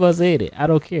 I'm gonna keep on saying it. I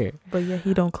don't care. But yeah,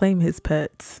 he don't claim his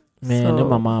pets. Man, they're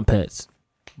my mom pets.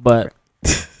 But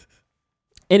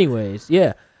anyways,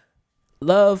 yeah.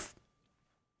 Love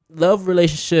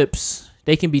relationships,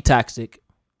 they can be toxic,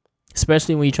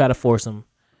 especially when you try to force them.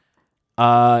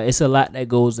 It's a lot that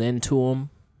goes into them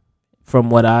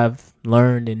from what I've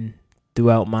learned and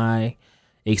throughout my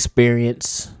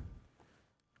experience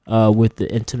with the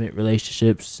intimate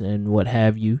relationships and what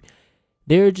have you.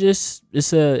 They're just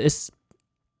it's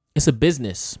a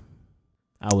business,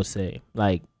 I would say.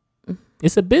 Like,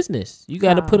 it's a business. You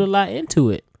got to put a lot into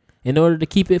it in order to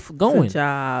keep it going. It's a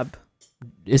job.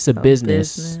 It's a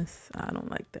business. I don't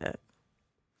like that.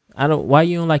 Why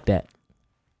you don't like that?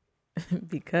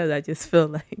 Because I just feel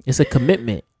like it's a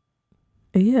commitment.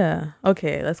 Yeah.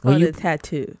 Okay, let's call it a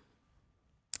tattoo.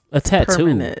 A tattoo.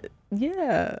 Permanent.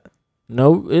 Yeah.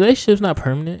 No, relationship's not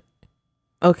permanent.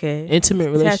 Okay.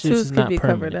 Intimate relationships Tattoos is not could be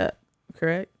permanent. covered up,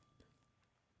 correct?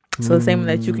 So the same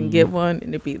that you can get one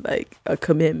and it'd be like a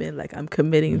commitment, like I'm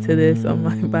committing to this on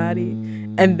my body.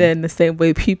 And then the same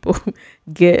way people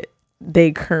get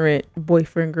their current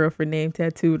boyfriend, girlfriend name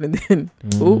tattooed and then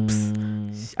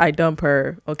oops, I dump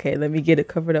her. Okay, let me get it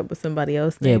covered up with somebody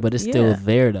else. Yeah, but it's still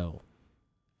there though.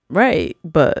 Right,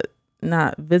 but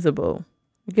not visible.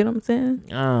 You get what I'm saying?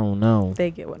 I don't know. They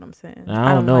get what I'm saying.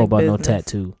 I don't know like about business. No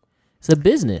tattoo. It's a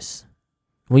business.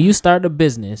 When you start a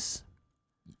business,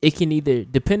 it can either,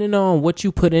 depending on what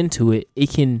you put into it, it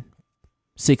can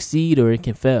succeed or it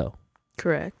can fail.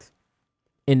 Correct.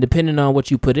 And depending on what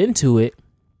you put into it,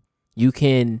 you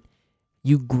can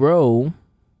grow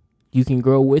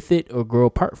with it or grow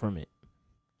apart from it.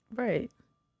 Right.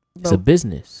 It's a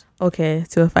business. Okay,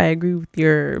 so if I agree with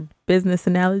your business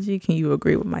analogy, can you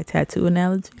agree with my tattoo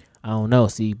analogy? I don't know.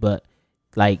 See, but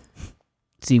like,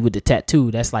 with the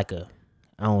tattoo, that's like I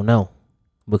don't know.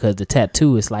 Because the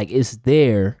tattoo is like, it's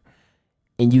there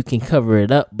and you can cover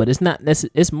it up, but it's not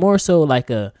necessarily, it's more so like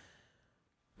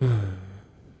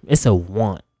it's a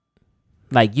want.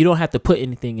 Like, you don't have to put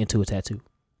anything into a tattoo.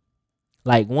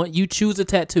 Like, once you choose a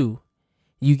tattoo,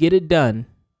 you get it done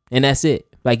and that's it.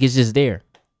 Like, it's just there.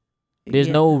 There's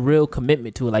no real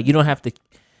commitment to it. Like, you don't have to.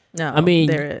 No, I mean,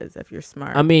 there is if you're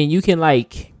smart. I mean, you can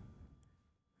like.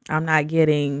 I'm not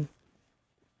getting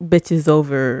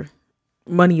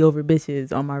money over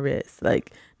bitches on my wrist.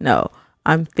 Like, no,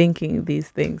 I'm thinking these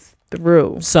things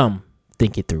through. Some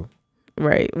think it through.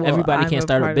 Right. Well, everybody can't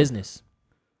start a business.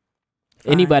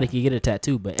 Anybody can get a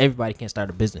tattoo, but everybody can't start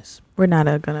a business. We're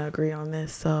not gonna agree on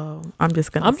this, so I'm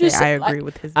just gonna say I agree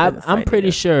with his business I'm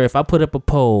pretty sure if I put up a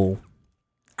poll,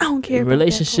 I don't care.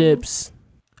 Relationships,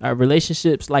 are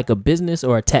relationships like a business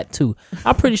or a tattoo?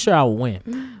 I'm pretty sure I will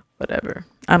win. Whatever.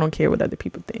 I don't care what other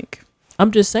people think.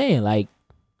 I'm just saying, like,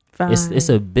 fine. It's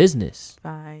a business.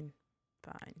 Fine.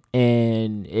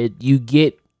 And you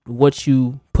get what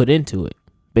you put into it,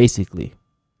 basically.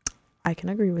 I can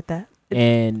agree with that.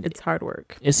 And it's hard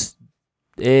work. It's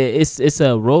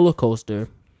a roller coaster,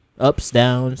 ups,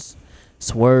 downs,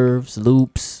 swerves,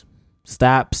 loops,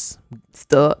 stops,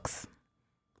 stucks,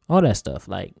 all that stuff.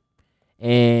 Like,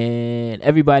 and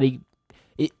everybody,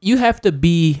 you have to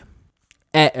be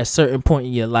at a certain point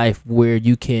in your life where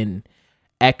you can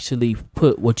actually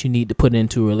put what you need to put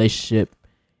into a relationship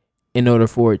in order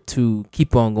for it to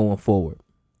keep on going forward.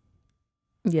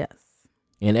 Yes.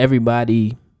 And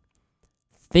everybody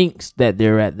thinks that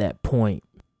they're at that point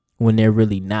when they're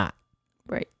really not.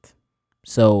 Right.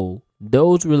 So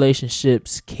those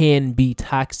relationships can be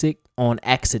toxic on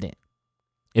accident,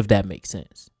 if that makes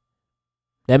sense.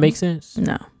 That makes sense?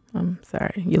 No, I'm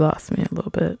sorry. You lost me a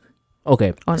little bit.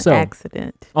 Okay. On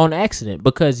accident. On accident,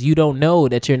 because you don't know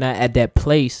that you're not at that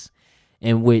place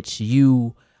in which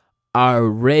you are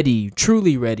ready,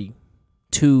 truly ready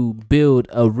to build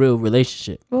a real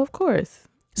relationship. Well, of course.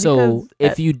 So Because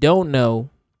if you don't know,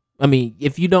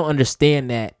 if you don't understand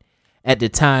that at the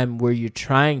time where you're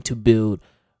trying to build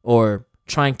or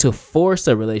trying to force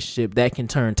a relationship, that can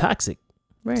turn toxic.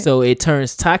 right. So it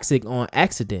turns toxic on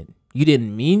accident. You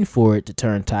didn't mean for it to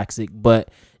turn toxic, but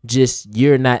just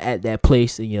you're not at that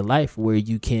place in your life where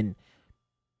you can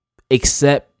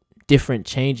accept different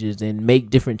changes and make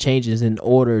different changes in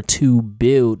order to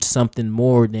build something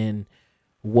more than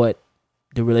what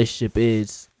the relationship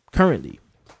is currently.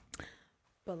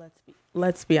 But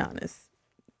let's be honest.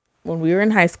 When we were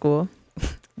in high school,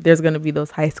 there's gonna be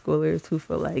those high schoolers who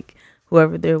feel like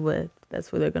whoever they're with, that's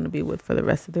who they're gonna be with for the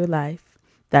rest of their life.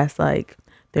 That's like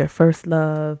their first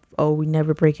love. Oh, we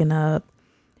never breaking up.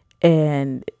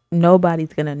 And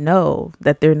nobody's gonna know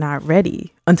that they're not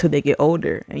ready until they get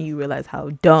older and you realize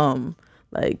how dumb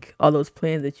like all those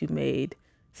plans that you made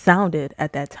sounded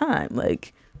at that time.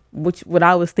 Like what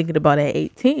I was thinking about at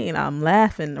 18, I'm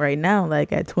laughing right now.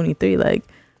 Like at 23, like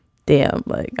damn,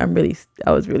 like I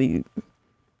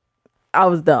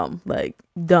was dumb, like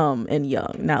dumb and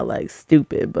young, not like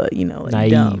stupid, but like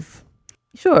Naive. dumb.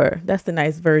 Sure, that's the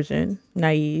nice version.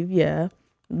 Naive, yeah.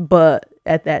 But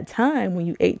at that time, when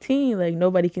you 18, like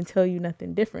nobody can tell you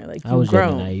nothing different. Like I you was young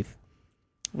grown. and naive.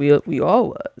 We all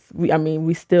was.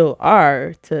 We still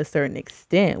are to a certain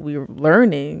extent. We were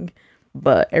learning,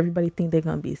 but everybody think they're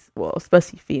gonna be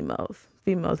especially females.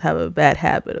 Females have a bad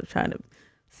habit of trying to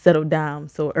settle down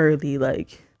so early,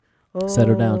 like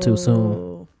Settle down too soon.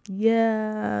 oh,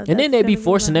 yeah. And then they be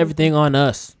forcing everything on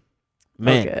us.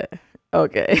 Man,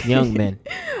 Okay. young men.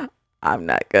 I'm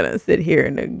not gonna sit here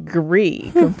and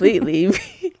agree completely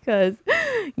because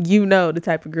the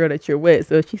type of girl that you're with.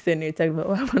 So if she's sitting there talking about,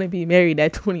 I want to be married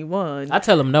at 21, I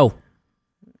tell them no.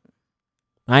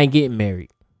 I ain't getting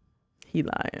married he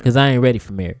lying. because I ain't ready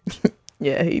for marriage.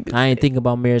 Yeah, he did. I ain't thinking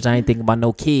about marriage. I ain't thinking about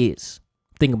no kids.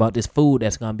 Thinking about this food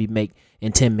that's gonna be made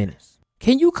in 10 minutes.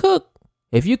 Can you cook?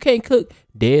 If you can't cook,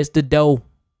 there's the dough.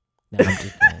 Nah, I'm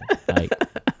just like,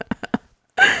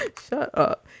 Shut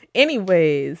up.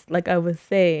 Anyways, like I was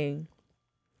saying,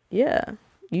 yeah,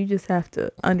 you just have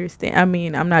to understand. I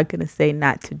mean, I'm not gonna say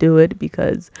not to do it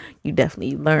because you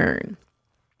definitely learn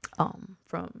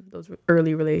from those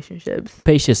early relationships.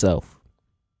 pace yourself.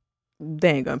 They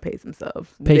ain't gonna pace themselves.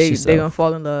 Pace They yourself. gonna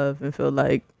fall in love and feel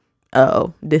like,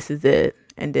 oh, this is it,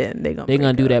 and then They're break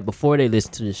gonna do up. that before they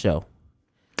listen to the show.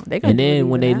 They gonna And do it then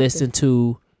when even they after. listen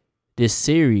to this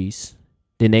series,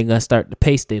 then they're gonna start to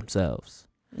pace themselves.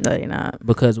 No, you're not.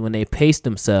 Because when they pace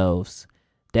themselves,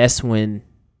 that's when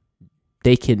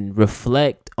they can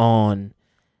reflect on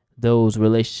those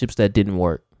relationships that didn't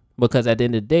work. Because at the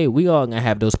end of the day, we all gonna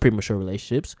have those premature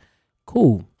relationships.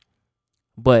 Cool.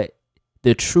 But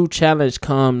the true challenge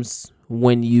comes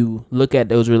when you look at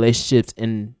those relationships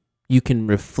and you can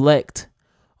reflect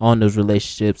on those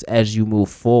relationships as you move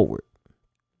forward.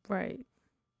 Right.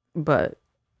 But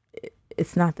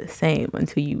it's not the same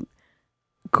until you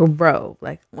grow.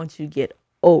 Like once you get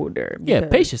older. Yeah,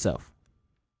 because- pace yourself.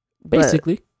 but-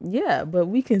 Basically. Yeah, but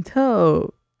we can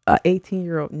tell a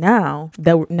 18-year-old now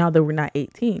that we're not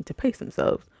 18 to pace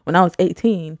themselves. When I was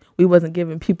 18, we wasn't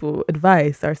giving people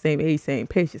advice our same age saying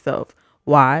pace yourself.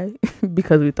 Why?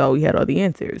 Because we thought we had all the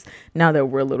answers. Now that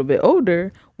we're a little bit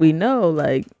older, we know,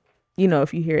 like,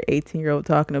 if you hear an 18-year-old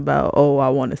talking about, oh, I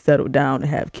want to settle down and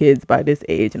have kids by this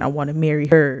age and I want to marry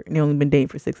her and they only been dating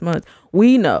for 6 months,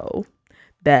 we know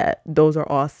that those are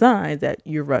all signs that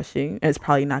you're rushing and it's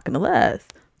probably not going to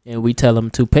last. And we tell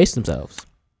them to pace themselves.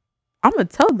 I'm going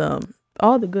to tell them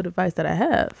all the good advice that I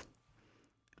have.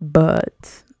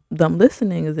 But them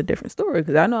listening is a different story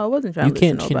because I know I wasn't trying You to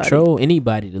listen can't to nobody. control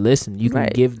anybody to listen. You can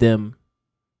Right. give them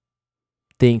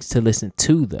things to listen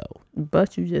to, though.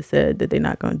 But you just said that they're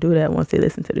not going to do that once they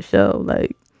listen to the show.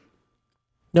 Like,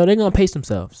 No, they're going to pace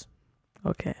themselves.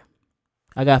 okay,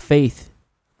 I got faith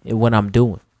in what I'm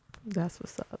doing. that's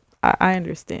what's up. I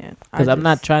understand. Because I'm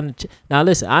not trying to... Now,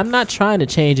 listen, I'm not trying to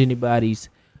change anybody's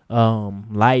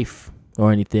life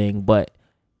or anything, but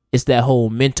it's that whole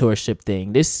mentorship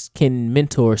thing. This can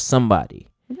mentor somebody.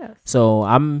 Yes. So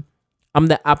I'm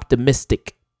the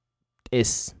optimistic.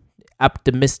 It's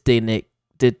optimistic.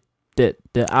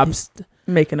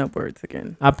 Making up words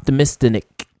again.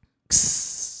 Optimistic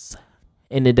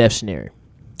in the dictionary.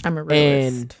 I'm a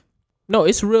realist. And no,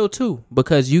 it's real too,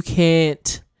 because you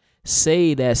can't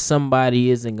say that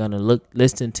somebody isn't gonna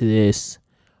listen to this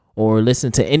or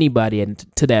listen to anybody and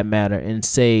to that matter and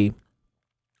say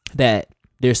that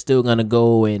they're still gonna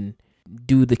go and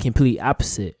do the complete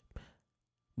opposite,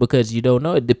 because you don't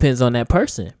know. It depends on that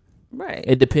person. Right.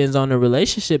 It depends on the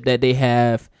relationship that they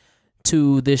have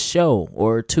to this show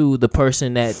or to the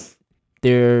person that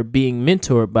they're being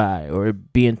mentored by or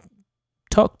being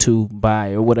talked to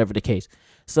by or whatever the case.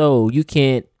 So you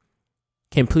can't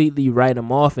completely write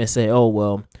them off and say, oh,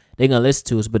 well, they're going to listen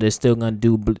to us, but they're still going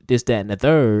to do this, that, and the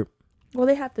third. Well,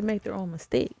 they have to make their own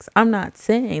mistakes. I'm not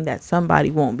saying that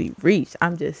somebody won't be reached.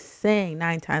 I'm just saying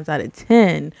 9 times out of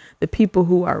 10, the people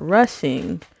who are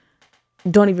rushing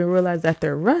don't even realize that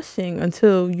they're rushing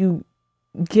until you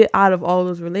get out of all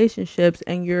those relationships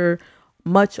and you're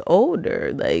much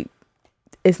older. Like,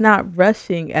 it's not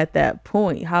rushing at that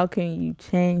point. How can you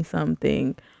change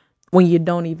something when you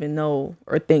don't even know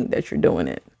or think that you're doing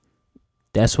it?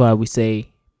 That's why we say,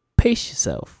 pace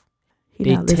yourself.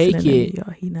 They take it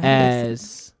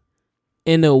as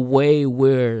in a way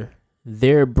where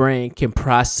their brain can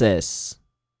process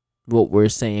what we're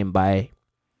saying by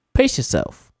pace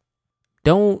yourself.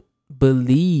 Don't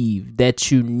believe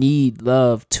that you need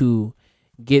love to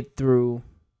get through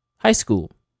high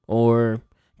school or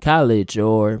college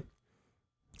or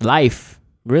life,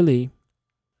 really.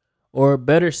 Or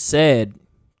better said,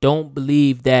 don't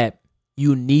believe that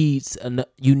you need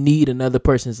another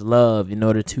person's love in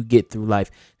order to get through life.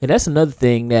 And that's another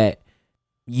thing that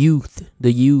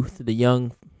the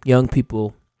young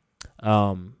people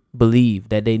believe,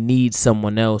 that they need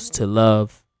someone else to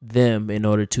love them in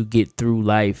order to get through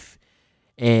life.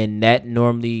 And that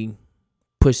normally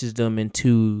pushes them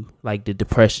into like the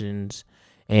depressions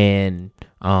and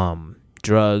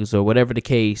drugs or whatever the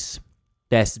case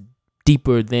that's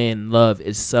deeper than love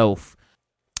itself.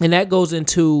 And that goes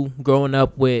into growing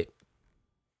up with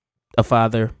a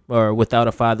father or without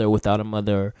a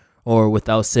mother or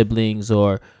without siblings,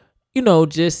 or, you know,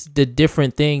 just the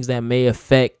different things that may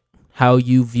affect how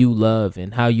you view love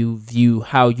and how you view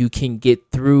how you can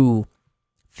get through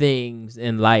things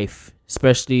in life,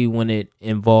 especially when it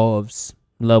involves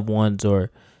loved ones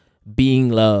or being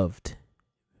loved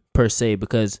per se,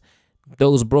 because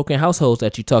those broken households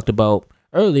that you talked about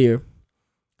earlier,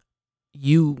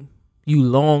 you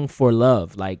long for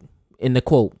love. Like in the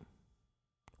quote,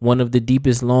 one of the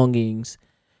deepest longings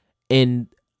in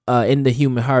the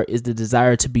human heart is the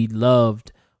desire to be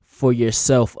loved for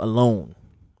yourself alone.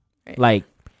 Right. Like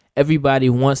everybody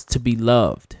wants to be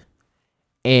loved,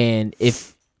 and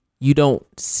if you don't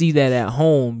see that at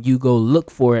home, you go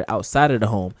look for it outside of the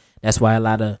home. That's why a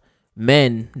lot of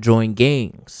men join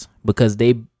gangs, because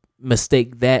they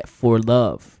mistake that for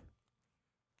love.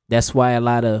 That's why a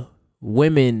lot of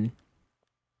women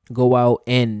go out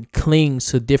and cling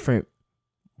to different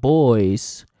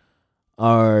boys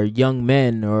or young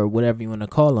men or whatever you want to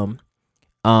call them,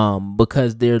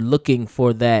 because they're looking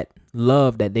for that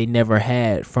love that they never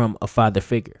had from a father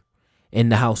figure in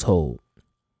the household,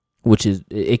 which is,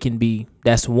 it can be,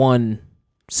 that's one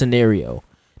scenario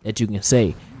that you can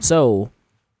say. So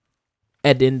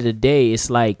at the end of the day, it's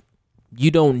like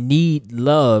you don't need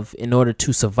love in order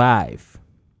to survive.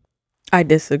 I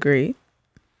disagree.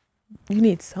 You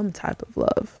need some type of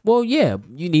love. Well, yeah,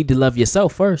 you need to love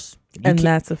yourself first. And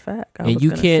that's a fact. And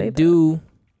you can't do,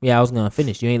 yeah, I was going to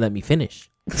finish. You ain't let me finish.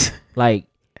 Like,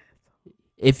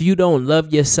 if you don't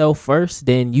love yourself first,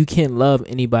 then you can't love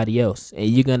anybody else. And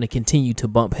you're going to continue to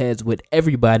bump heads with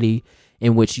everybody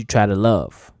in which you try to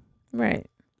love. Right.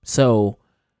 So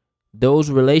those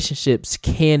relationships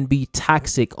can be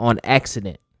toxic on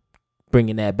accident,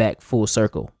 bringing that back full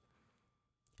circle.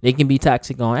 They can be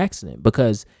toxic on accident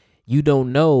because you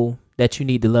don't know that you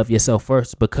need to love yourself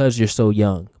first, because you're so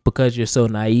young, because you're so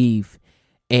naive.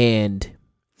 And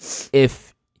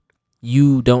if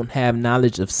you don't have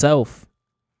knowledge of self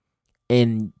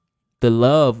and the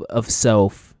love of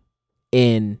self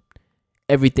and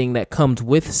everything that comes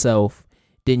with self,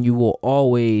 then you will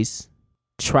always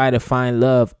try to find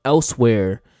love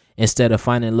elsewhere instead of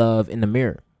finding love in the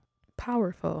mirror.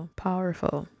 Powerful.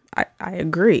 I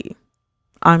agree.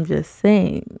 I'm just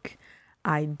saying,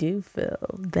 I do feel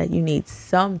that you need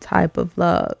some type of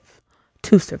love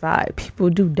to survive. People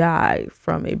do die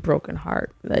from a broken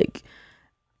heart. Like,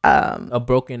 a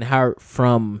broken heart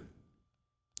from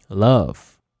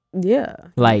love. Yeah.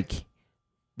 Like,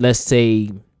 let's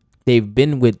say they've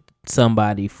been with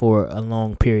somebody for a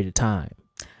long period of time.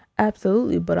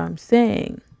 Absolutely. But I'm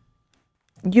saying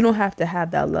you don't have to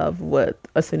have that love with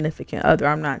a significant other.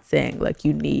 I'm not saying like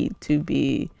you need to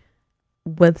be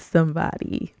with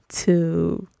somebody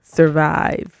to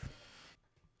survive,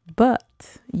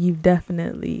 but you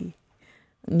definitely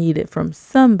need it from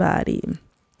somebody.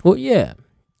 Well, yeah,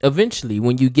 eventually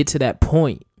when you get to that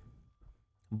point,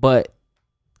 but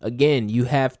again, you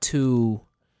have to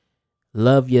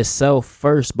love yourself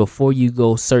first before you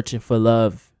go searching for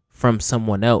love from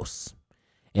someone else.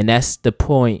 And that's the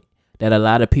point that a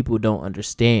lot of people don't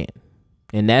understand.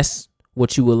 And that's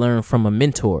what you will learn from a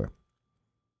mentor.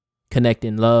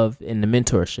 Connecting love and the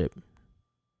mentorship.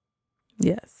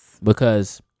 Yes.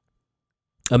 Because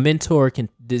a mentor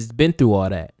has been through all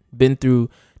that. Been through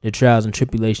the trials and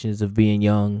tribulations of being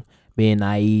young, being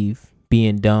naive,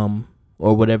 being dumb,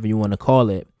 or whatever you want to call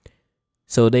it.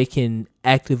 So they can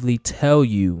actively tell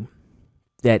you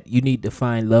that you need to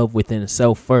find love within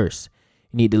self first.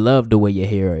 You need to love the way your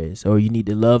hair is, or you need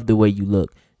to love the way you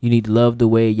look. You need to love the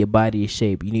way your body is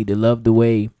shaped. You need to love the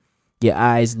way your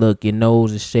eyes look, your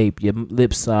nose is shaped, your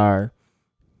lips are.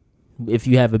 If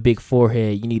you have a big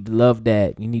forehead, you need to love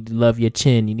that. You need to love your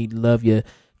chin. You need to love your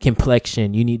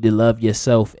complexion. You need to love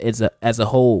yourself as a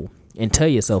whole, and tell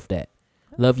yourself that.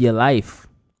 Love your life.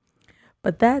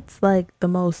 But that's like the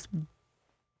most.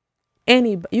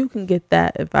 You can get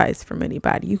that advice from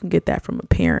anybody. You can get that from a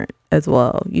parent as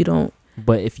well. You don't.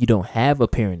 But if you don't have a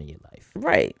parent in your life,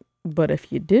 right? But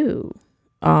if you do,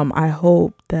 I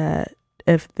hope that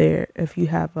if you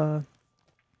have a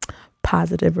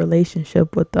positive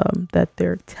relationship with them, that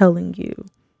they're telling you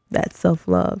that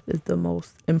self-love is the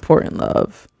most important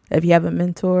love. If you have a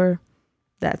mentor,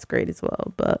 that's great as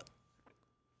well. But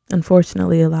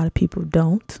unfortunately, a lot of people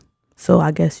don't. So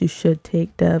I guess you should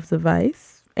take Dev's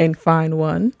advice and find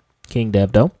one. King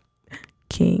Dev Doe.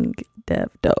 King Dev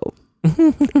Doe.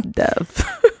 Dev.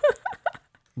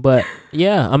 But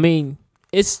yeah, I mean,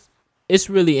 it's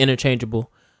really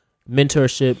interchangeable.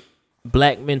 Mentorship,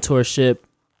 black mentorship,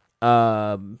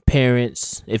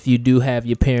 parents. If you do have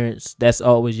your parents, that's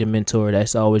always your mentor.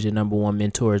 That's always your number one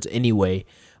mentors anyway.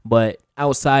 But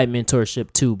outside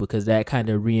mentorship too, because that kind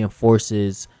of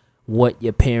reinforces what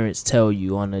your parents tell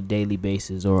you on a daily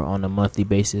basis or on a monthly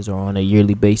basis or on a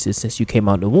yearly basis since you came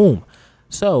out the womb.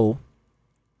 So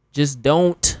just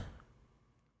don't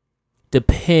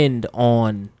depend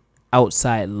on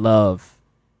outside love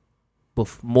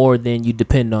more than you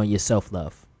depend on your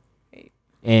self-love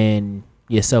and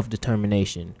your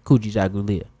self-determination,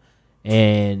 Kujijagulia,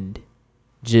 and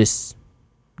just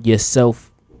your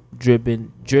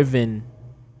self-driven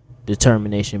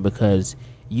determination, because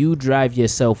you drive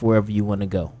yourself wherever you want to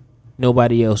go.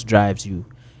 Nobody else drives you.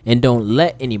 And don't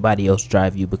let anybody else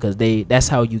drive you, because that's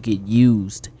how you get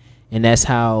used, and that's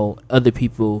how other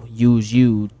people use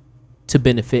you to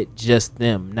benefit just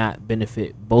them, not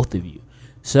benefit both of you.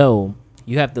 So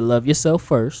you have to love yourself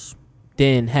first,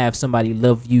 then have somebody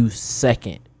love you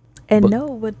second. And know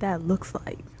what that looks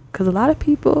like. Because a lot of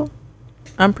people,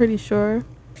 I'm pretty sure,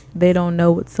 they don't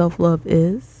know what self-love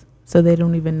is. So they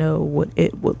don't even know what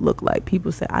it would look like.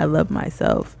 People say, I love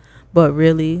myself. But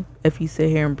really, if you sit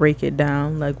here and break it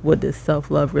down, like, what does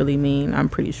self-love really mean? I'm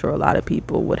pretty sure a lot of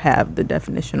people would have the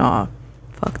definition all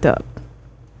fucked up.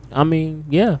 I mean,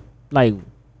 yeah. Like,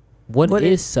 what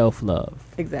is self-love?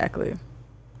 Exactly.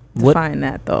 Define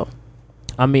that, though.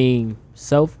 I mean,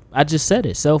 I just said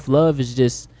it. Self-love is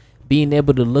just being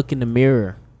able to look in the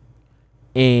mirror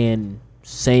and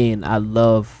saying, I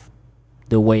love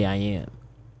the way I am.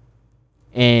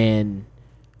 And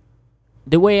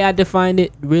the way I define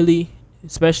it, really,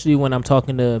 especially when I'm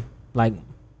talking to, like,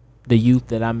 the youth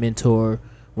that I mentor,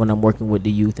 when I'm working with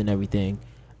the youth and everything,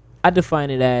 I define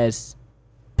it as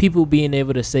people being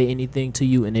able to say anything to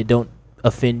you and it don't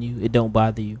offend you, it don't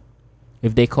bother you.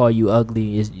 If they call you ugly,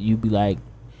 you be like,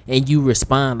 and you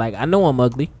respond like, I know I'm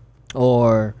ugly.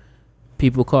 Or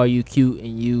people call you cute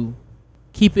and you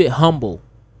keep it humble.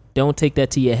 Don't take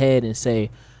that to your head and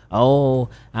say, oh,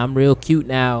 I'm real cute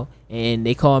now and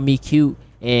they call me cute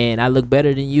and I look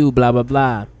better than you, blah, blah,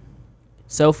 blah.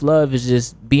 Self-love is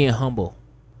just being humble,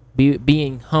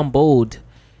 being humbled,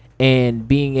 and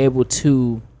being able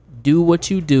to do what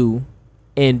you do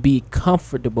and be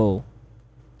comfortable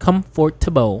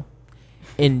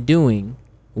in doing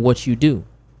what you do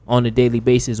on a daily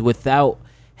basis without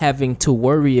having to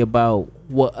worry about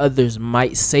what others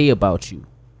might say about you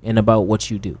and about what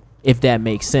you do, if that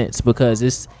makes sense, because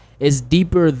it's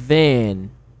deeper than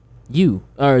you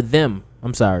or them.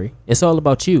 I'm sorry. It's all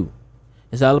about you.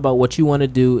 It's all about what you want to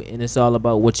do, and it's all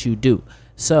about what you do.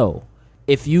 So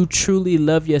if you truly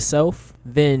love yourself,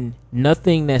 then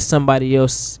nothing that somebody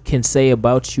else can say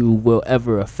about you will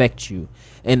ever affect you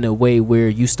in a way where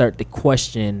you start to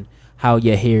question how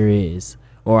your hair is,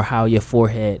 or how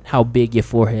big your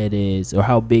forehead is, or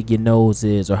how big your nose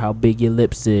is, or how big your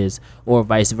lips is, or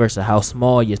vice versa, how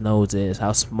small your nose is,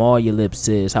 how small your lips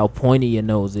is, how pointy your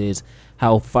nose is,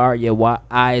 how far your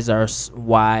eyes are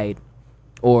wide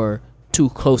or too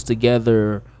close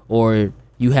together, or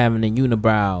you having a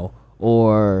unibrow,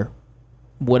 or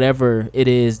whatever it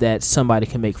is that somebody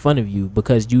can make fun of you,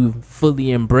 because you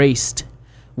fully embraced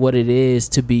what it is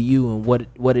to be you and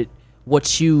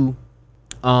what you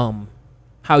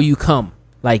how you come.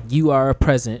 Like, you are a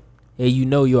present, and you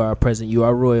know you are a present. You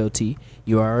are royalty.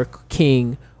 You are a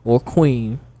king or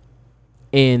queen,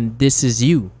 and this is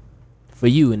you, for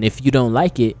you. And if you don't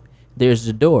like it, there's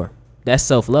the door. That's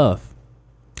self-love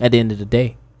at the end of the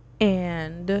day.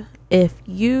 And if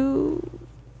you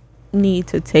need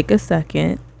to take a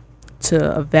second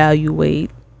to evaluate,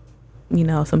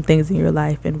 some things in your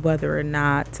life and whether or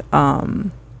not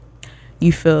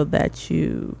you feel that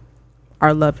you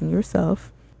are loving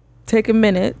yourself, take a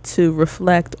minute to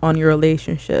reflect on your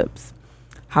relationships,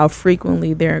 how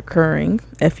frequently they're occurring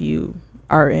if you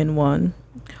are in one,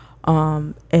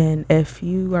 and if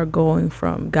you are going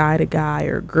from guy to guy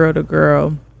or girl to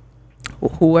girl,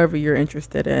 whoever you're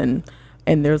interested in,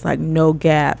 and there's like no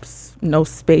gaps, no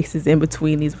spaces in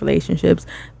between these relationships,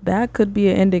 that could be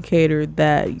an indicator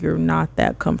that you're not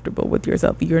that comfortable with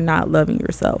yourself. You're not loving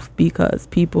yourself, because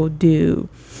people do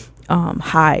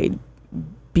hide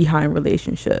behind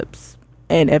relationships.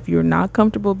 And if you're not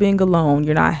comfortable being alone,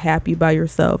 you're not happy by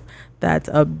yourself, that's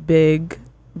a big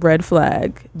red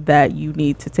flag that you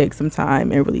need to take some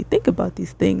time and really think about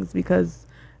these things, because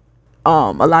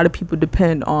a lot of people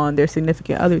depend on their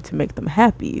significant other to make them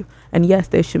happy. And yes,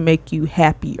 they should make you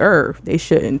happier. They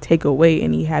shouldn't take away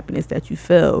any happiness that you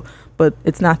feel, but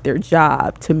it's not their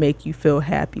job to make you feel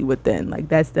happy within. Like,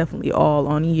 that's definitely all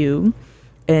on you.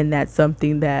 And that's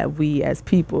something that we as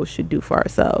people should do for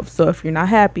ourselves. So if you're not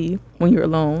happy when you're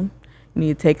alone, you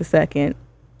need to take a second,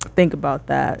 think about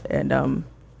that, and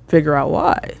figure out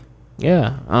why.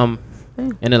 Yeah.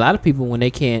 And a lot of people, when they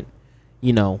can't,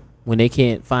 when they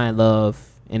can't find love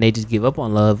and they just give up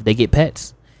on love, they get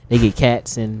pets. They get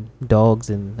cats and dogs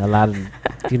and a lot of,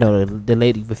 the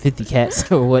lady with 50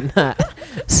 cats or whatnot.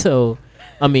 So,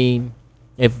 I mean,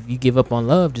 if you give up on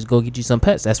love, just go get you some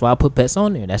pets. That's why I put pets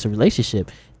on there. That's a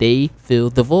relationship. They fill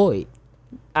the void.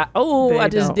 I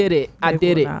just did it. I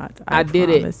did it. I did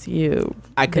it. Promise you.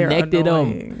 I connected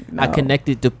them. No. I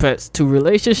connected the pets to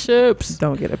relationships.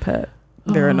 Don't get a pet.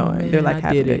 They're annoying. Man, They're like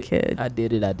having a kid. I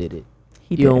did it.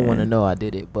 He You don't didn't. want to know I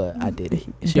did it, but I did it.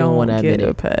 She Don't want to admit get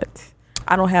a it. pet.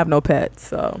 I don't have no pets,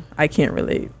 so I can't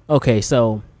relate. Okay,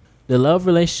 so the love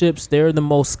relationships, they're the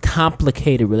most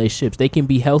complicated relationships. They can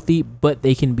be healthy, but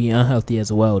they can be unhealthy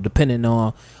as well, depending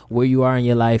on where you are in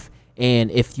your life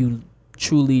and if you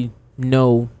truly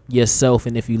know yourself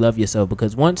and if you love yourself.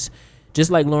 Because once, just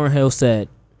like Lauryn Hill said,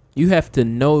 you have to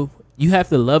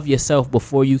love yourself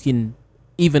before you can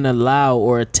even allow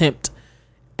or attempt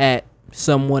at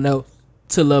someone else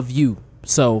to love you.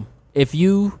 So if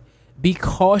you be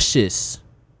cautious,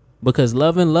 because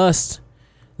love and lust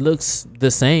looks the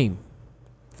same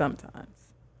sometimes.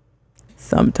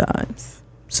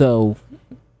 So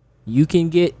you can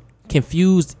get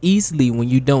confused easily when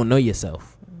you don't know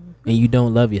yourself and you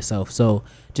don't love yourself. So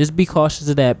just be cautious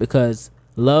of that, because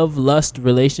love, lust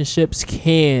relationships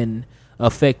can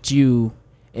affect you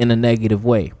in a negative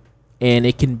way, and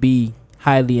it can be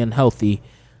highly unhealthy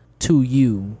to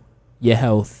you, your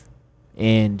health,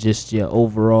 and just your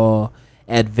overall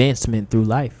advancement through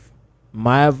life.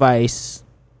 My advice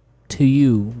to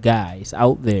you guys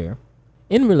out there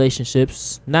in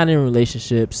relationships, not in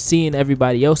relationships, seeing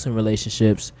everybody else in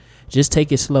relationships, just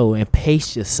take it slow and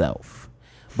pace yourself.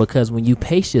 Because when you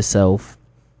pace yourself,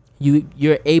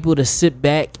 you're able to sit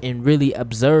back and really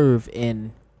observe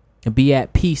and be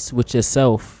at peace with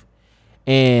yourself,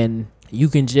 and you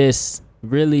can just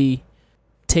really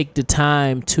take the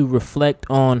time to reflect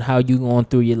on how you're going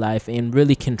through your life and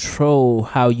really control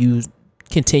how you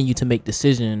continue to make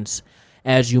decisions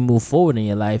as you move forward in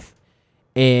your life.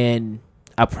 And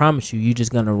I promise you're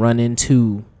just going to run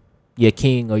into your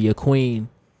king or your queen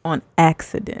On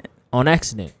accident.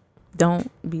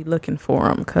 Don't be looking for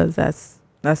them, because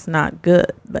that's not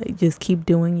good. Like, just keep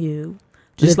doing you.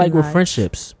 Just like living with life.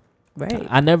 friendships. Right.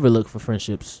 I never look for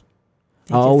friendships.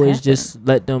 They I always happen. just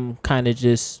let them kind of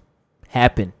just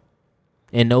happen.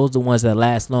 And those are the ones that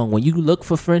last long. When you look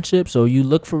for friendships or you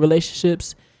look for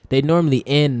relationships, they normally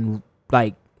end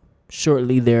like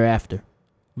shortly thereafter,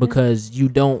 because you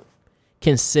don't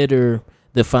consider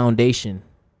the foundation,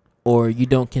 or you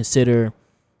don't consider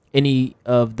any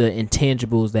of the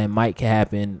intangibles that might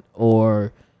happen,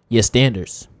 or your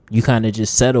standards. You kind of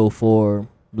just settle for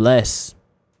less,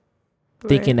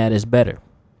 thinking that it's better.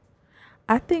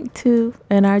 I think too,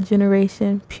 in our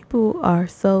generation, people are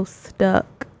so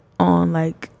stuck on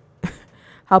like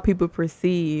how people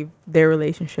perceive their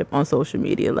relationship on social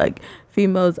media. Like,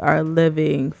 females are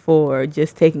living for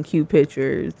just taking cute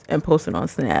pictures and posting on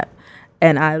Snap.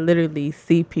 And I literally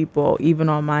see people, even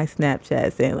on my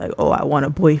Snapchat, saying like, oh, I want a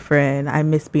boyfriend. I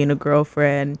miss being a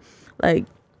girlfriend. Like,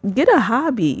 get a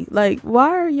hobby. Like, why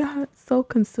are y'all so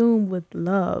consumed with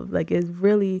love? Like,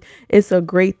 it's a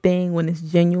great thing when it's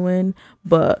genuine,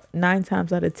 but 9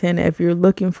 times out of 10, if you're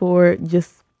looking for it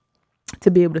just to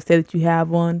be able to say that you have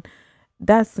one,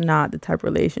 that's not the type of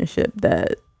relationship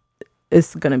that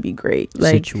is gonna be great.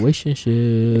 Like,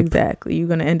 situationship. Exactly. You're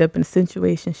gonna end up in a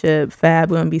situationship. Fab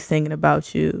gonna be singing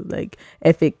about you. Like,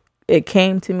 if it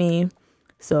came to me,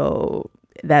 so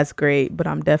that's great. But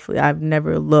I've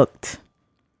never looked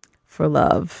for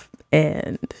love,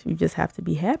 and you just have to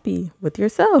be happy with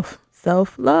yourself.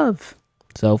 Self-love.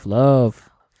 But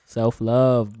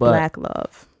Black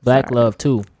love. Black Sorry. love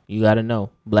too. You gotta know,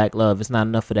 black love. It's not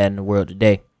enough of that in the world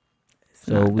today.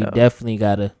 So we definitely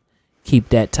gotta keep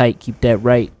that tight, keep that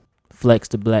right. Flex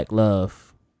the black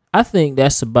love. I think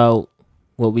that's about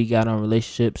what we got on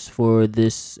relationships for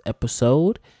this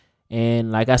episode.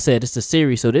 And like I said, it's a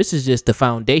series, so this is just the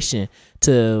foundation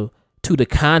to the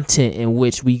content in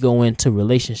which we go into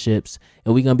relationships.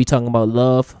 And we're gonna be talking about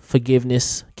love,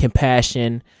 forgiveness,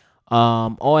 compassion,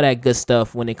 all that good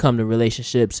stuff when it comes to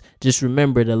relationships. Just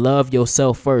remember to love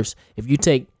yourself first. If you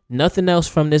take nothing else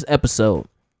from this episode,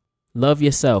 love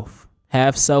yourself.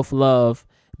 Have self-love.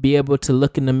 Be able to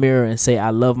look in the mirror and say, I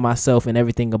love myself and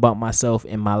everything about myself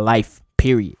in my life,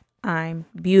 period. I'm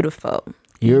beautiful.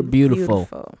 You're beautiful.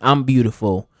 I'm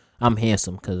beautiful. I'm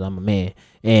handsome because I'm a man.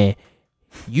 And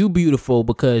you beautiful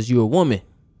because you're a woman.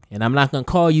 And I'm not going to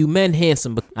call you men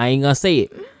handsome, but I ain't going to say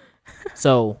it.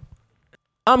 So,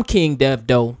 I'm King Dev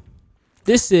Doe.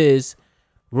 This is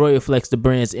Royal Flex the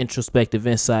Brand's introspective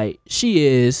insight. She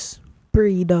is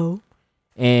Bree Doe.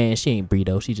 And she ain't Bree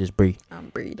though. She just Bree. I'm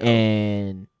Bree Doe.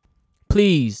 And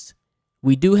please,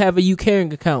 we do have a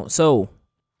YouCaring account. So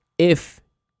if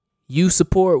you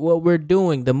support what we're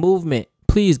doing, the movement,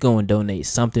 please go and donate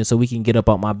something so we can get up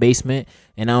out my basement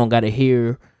and I don't got to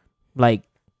hear like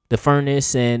the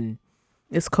furnace and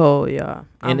it's cold, y'all.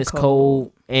 It's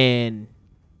cold and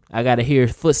I got to hear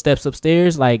footsteps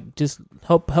upstairs. Like, just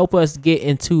help us get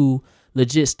into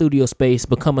legit studio space,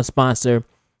 become a sponsor.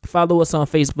 Follow us on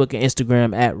Facebook and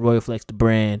Instagram at Royal Flex the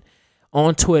Brand.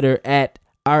 On Twitter at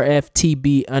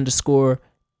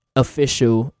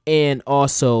RFTB_official. And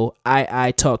also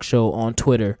I Talk Show on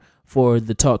Twitter for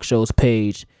the Talk Shows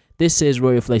page. This is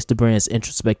Royal Flex the Brand's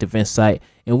introspective insight.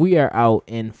 And we are out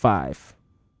in 5,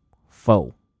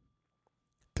 4,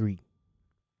 3,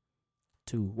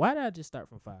 2. Why did I just start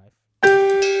from 5?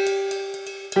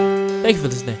 Thank you for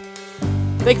listening.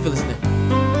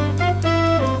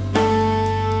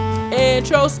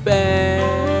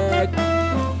 Introspect.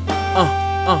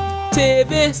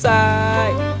 Tiv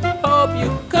inside. Hope you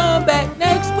come back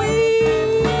next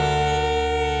week.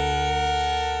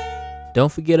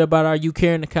 Don't forget about our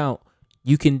YouCaring account.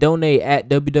 You can donate at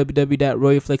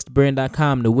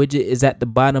www.royalflexthebrand.com. The widget is at the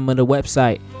bottom of the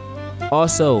website.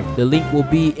 Also, the link will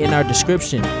be in our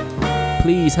description.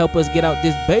 Please help us get out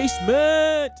this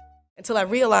basement. Until I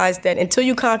realized that until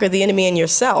you conquer the enemy in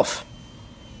yourself,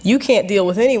 you can't deal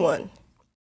with anyone.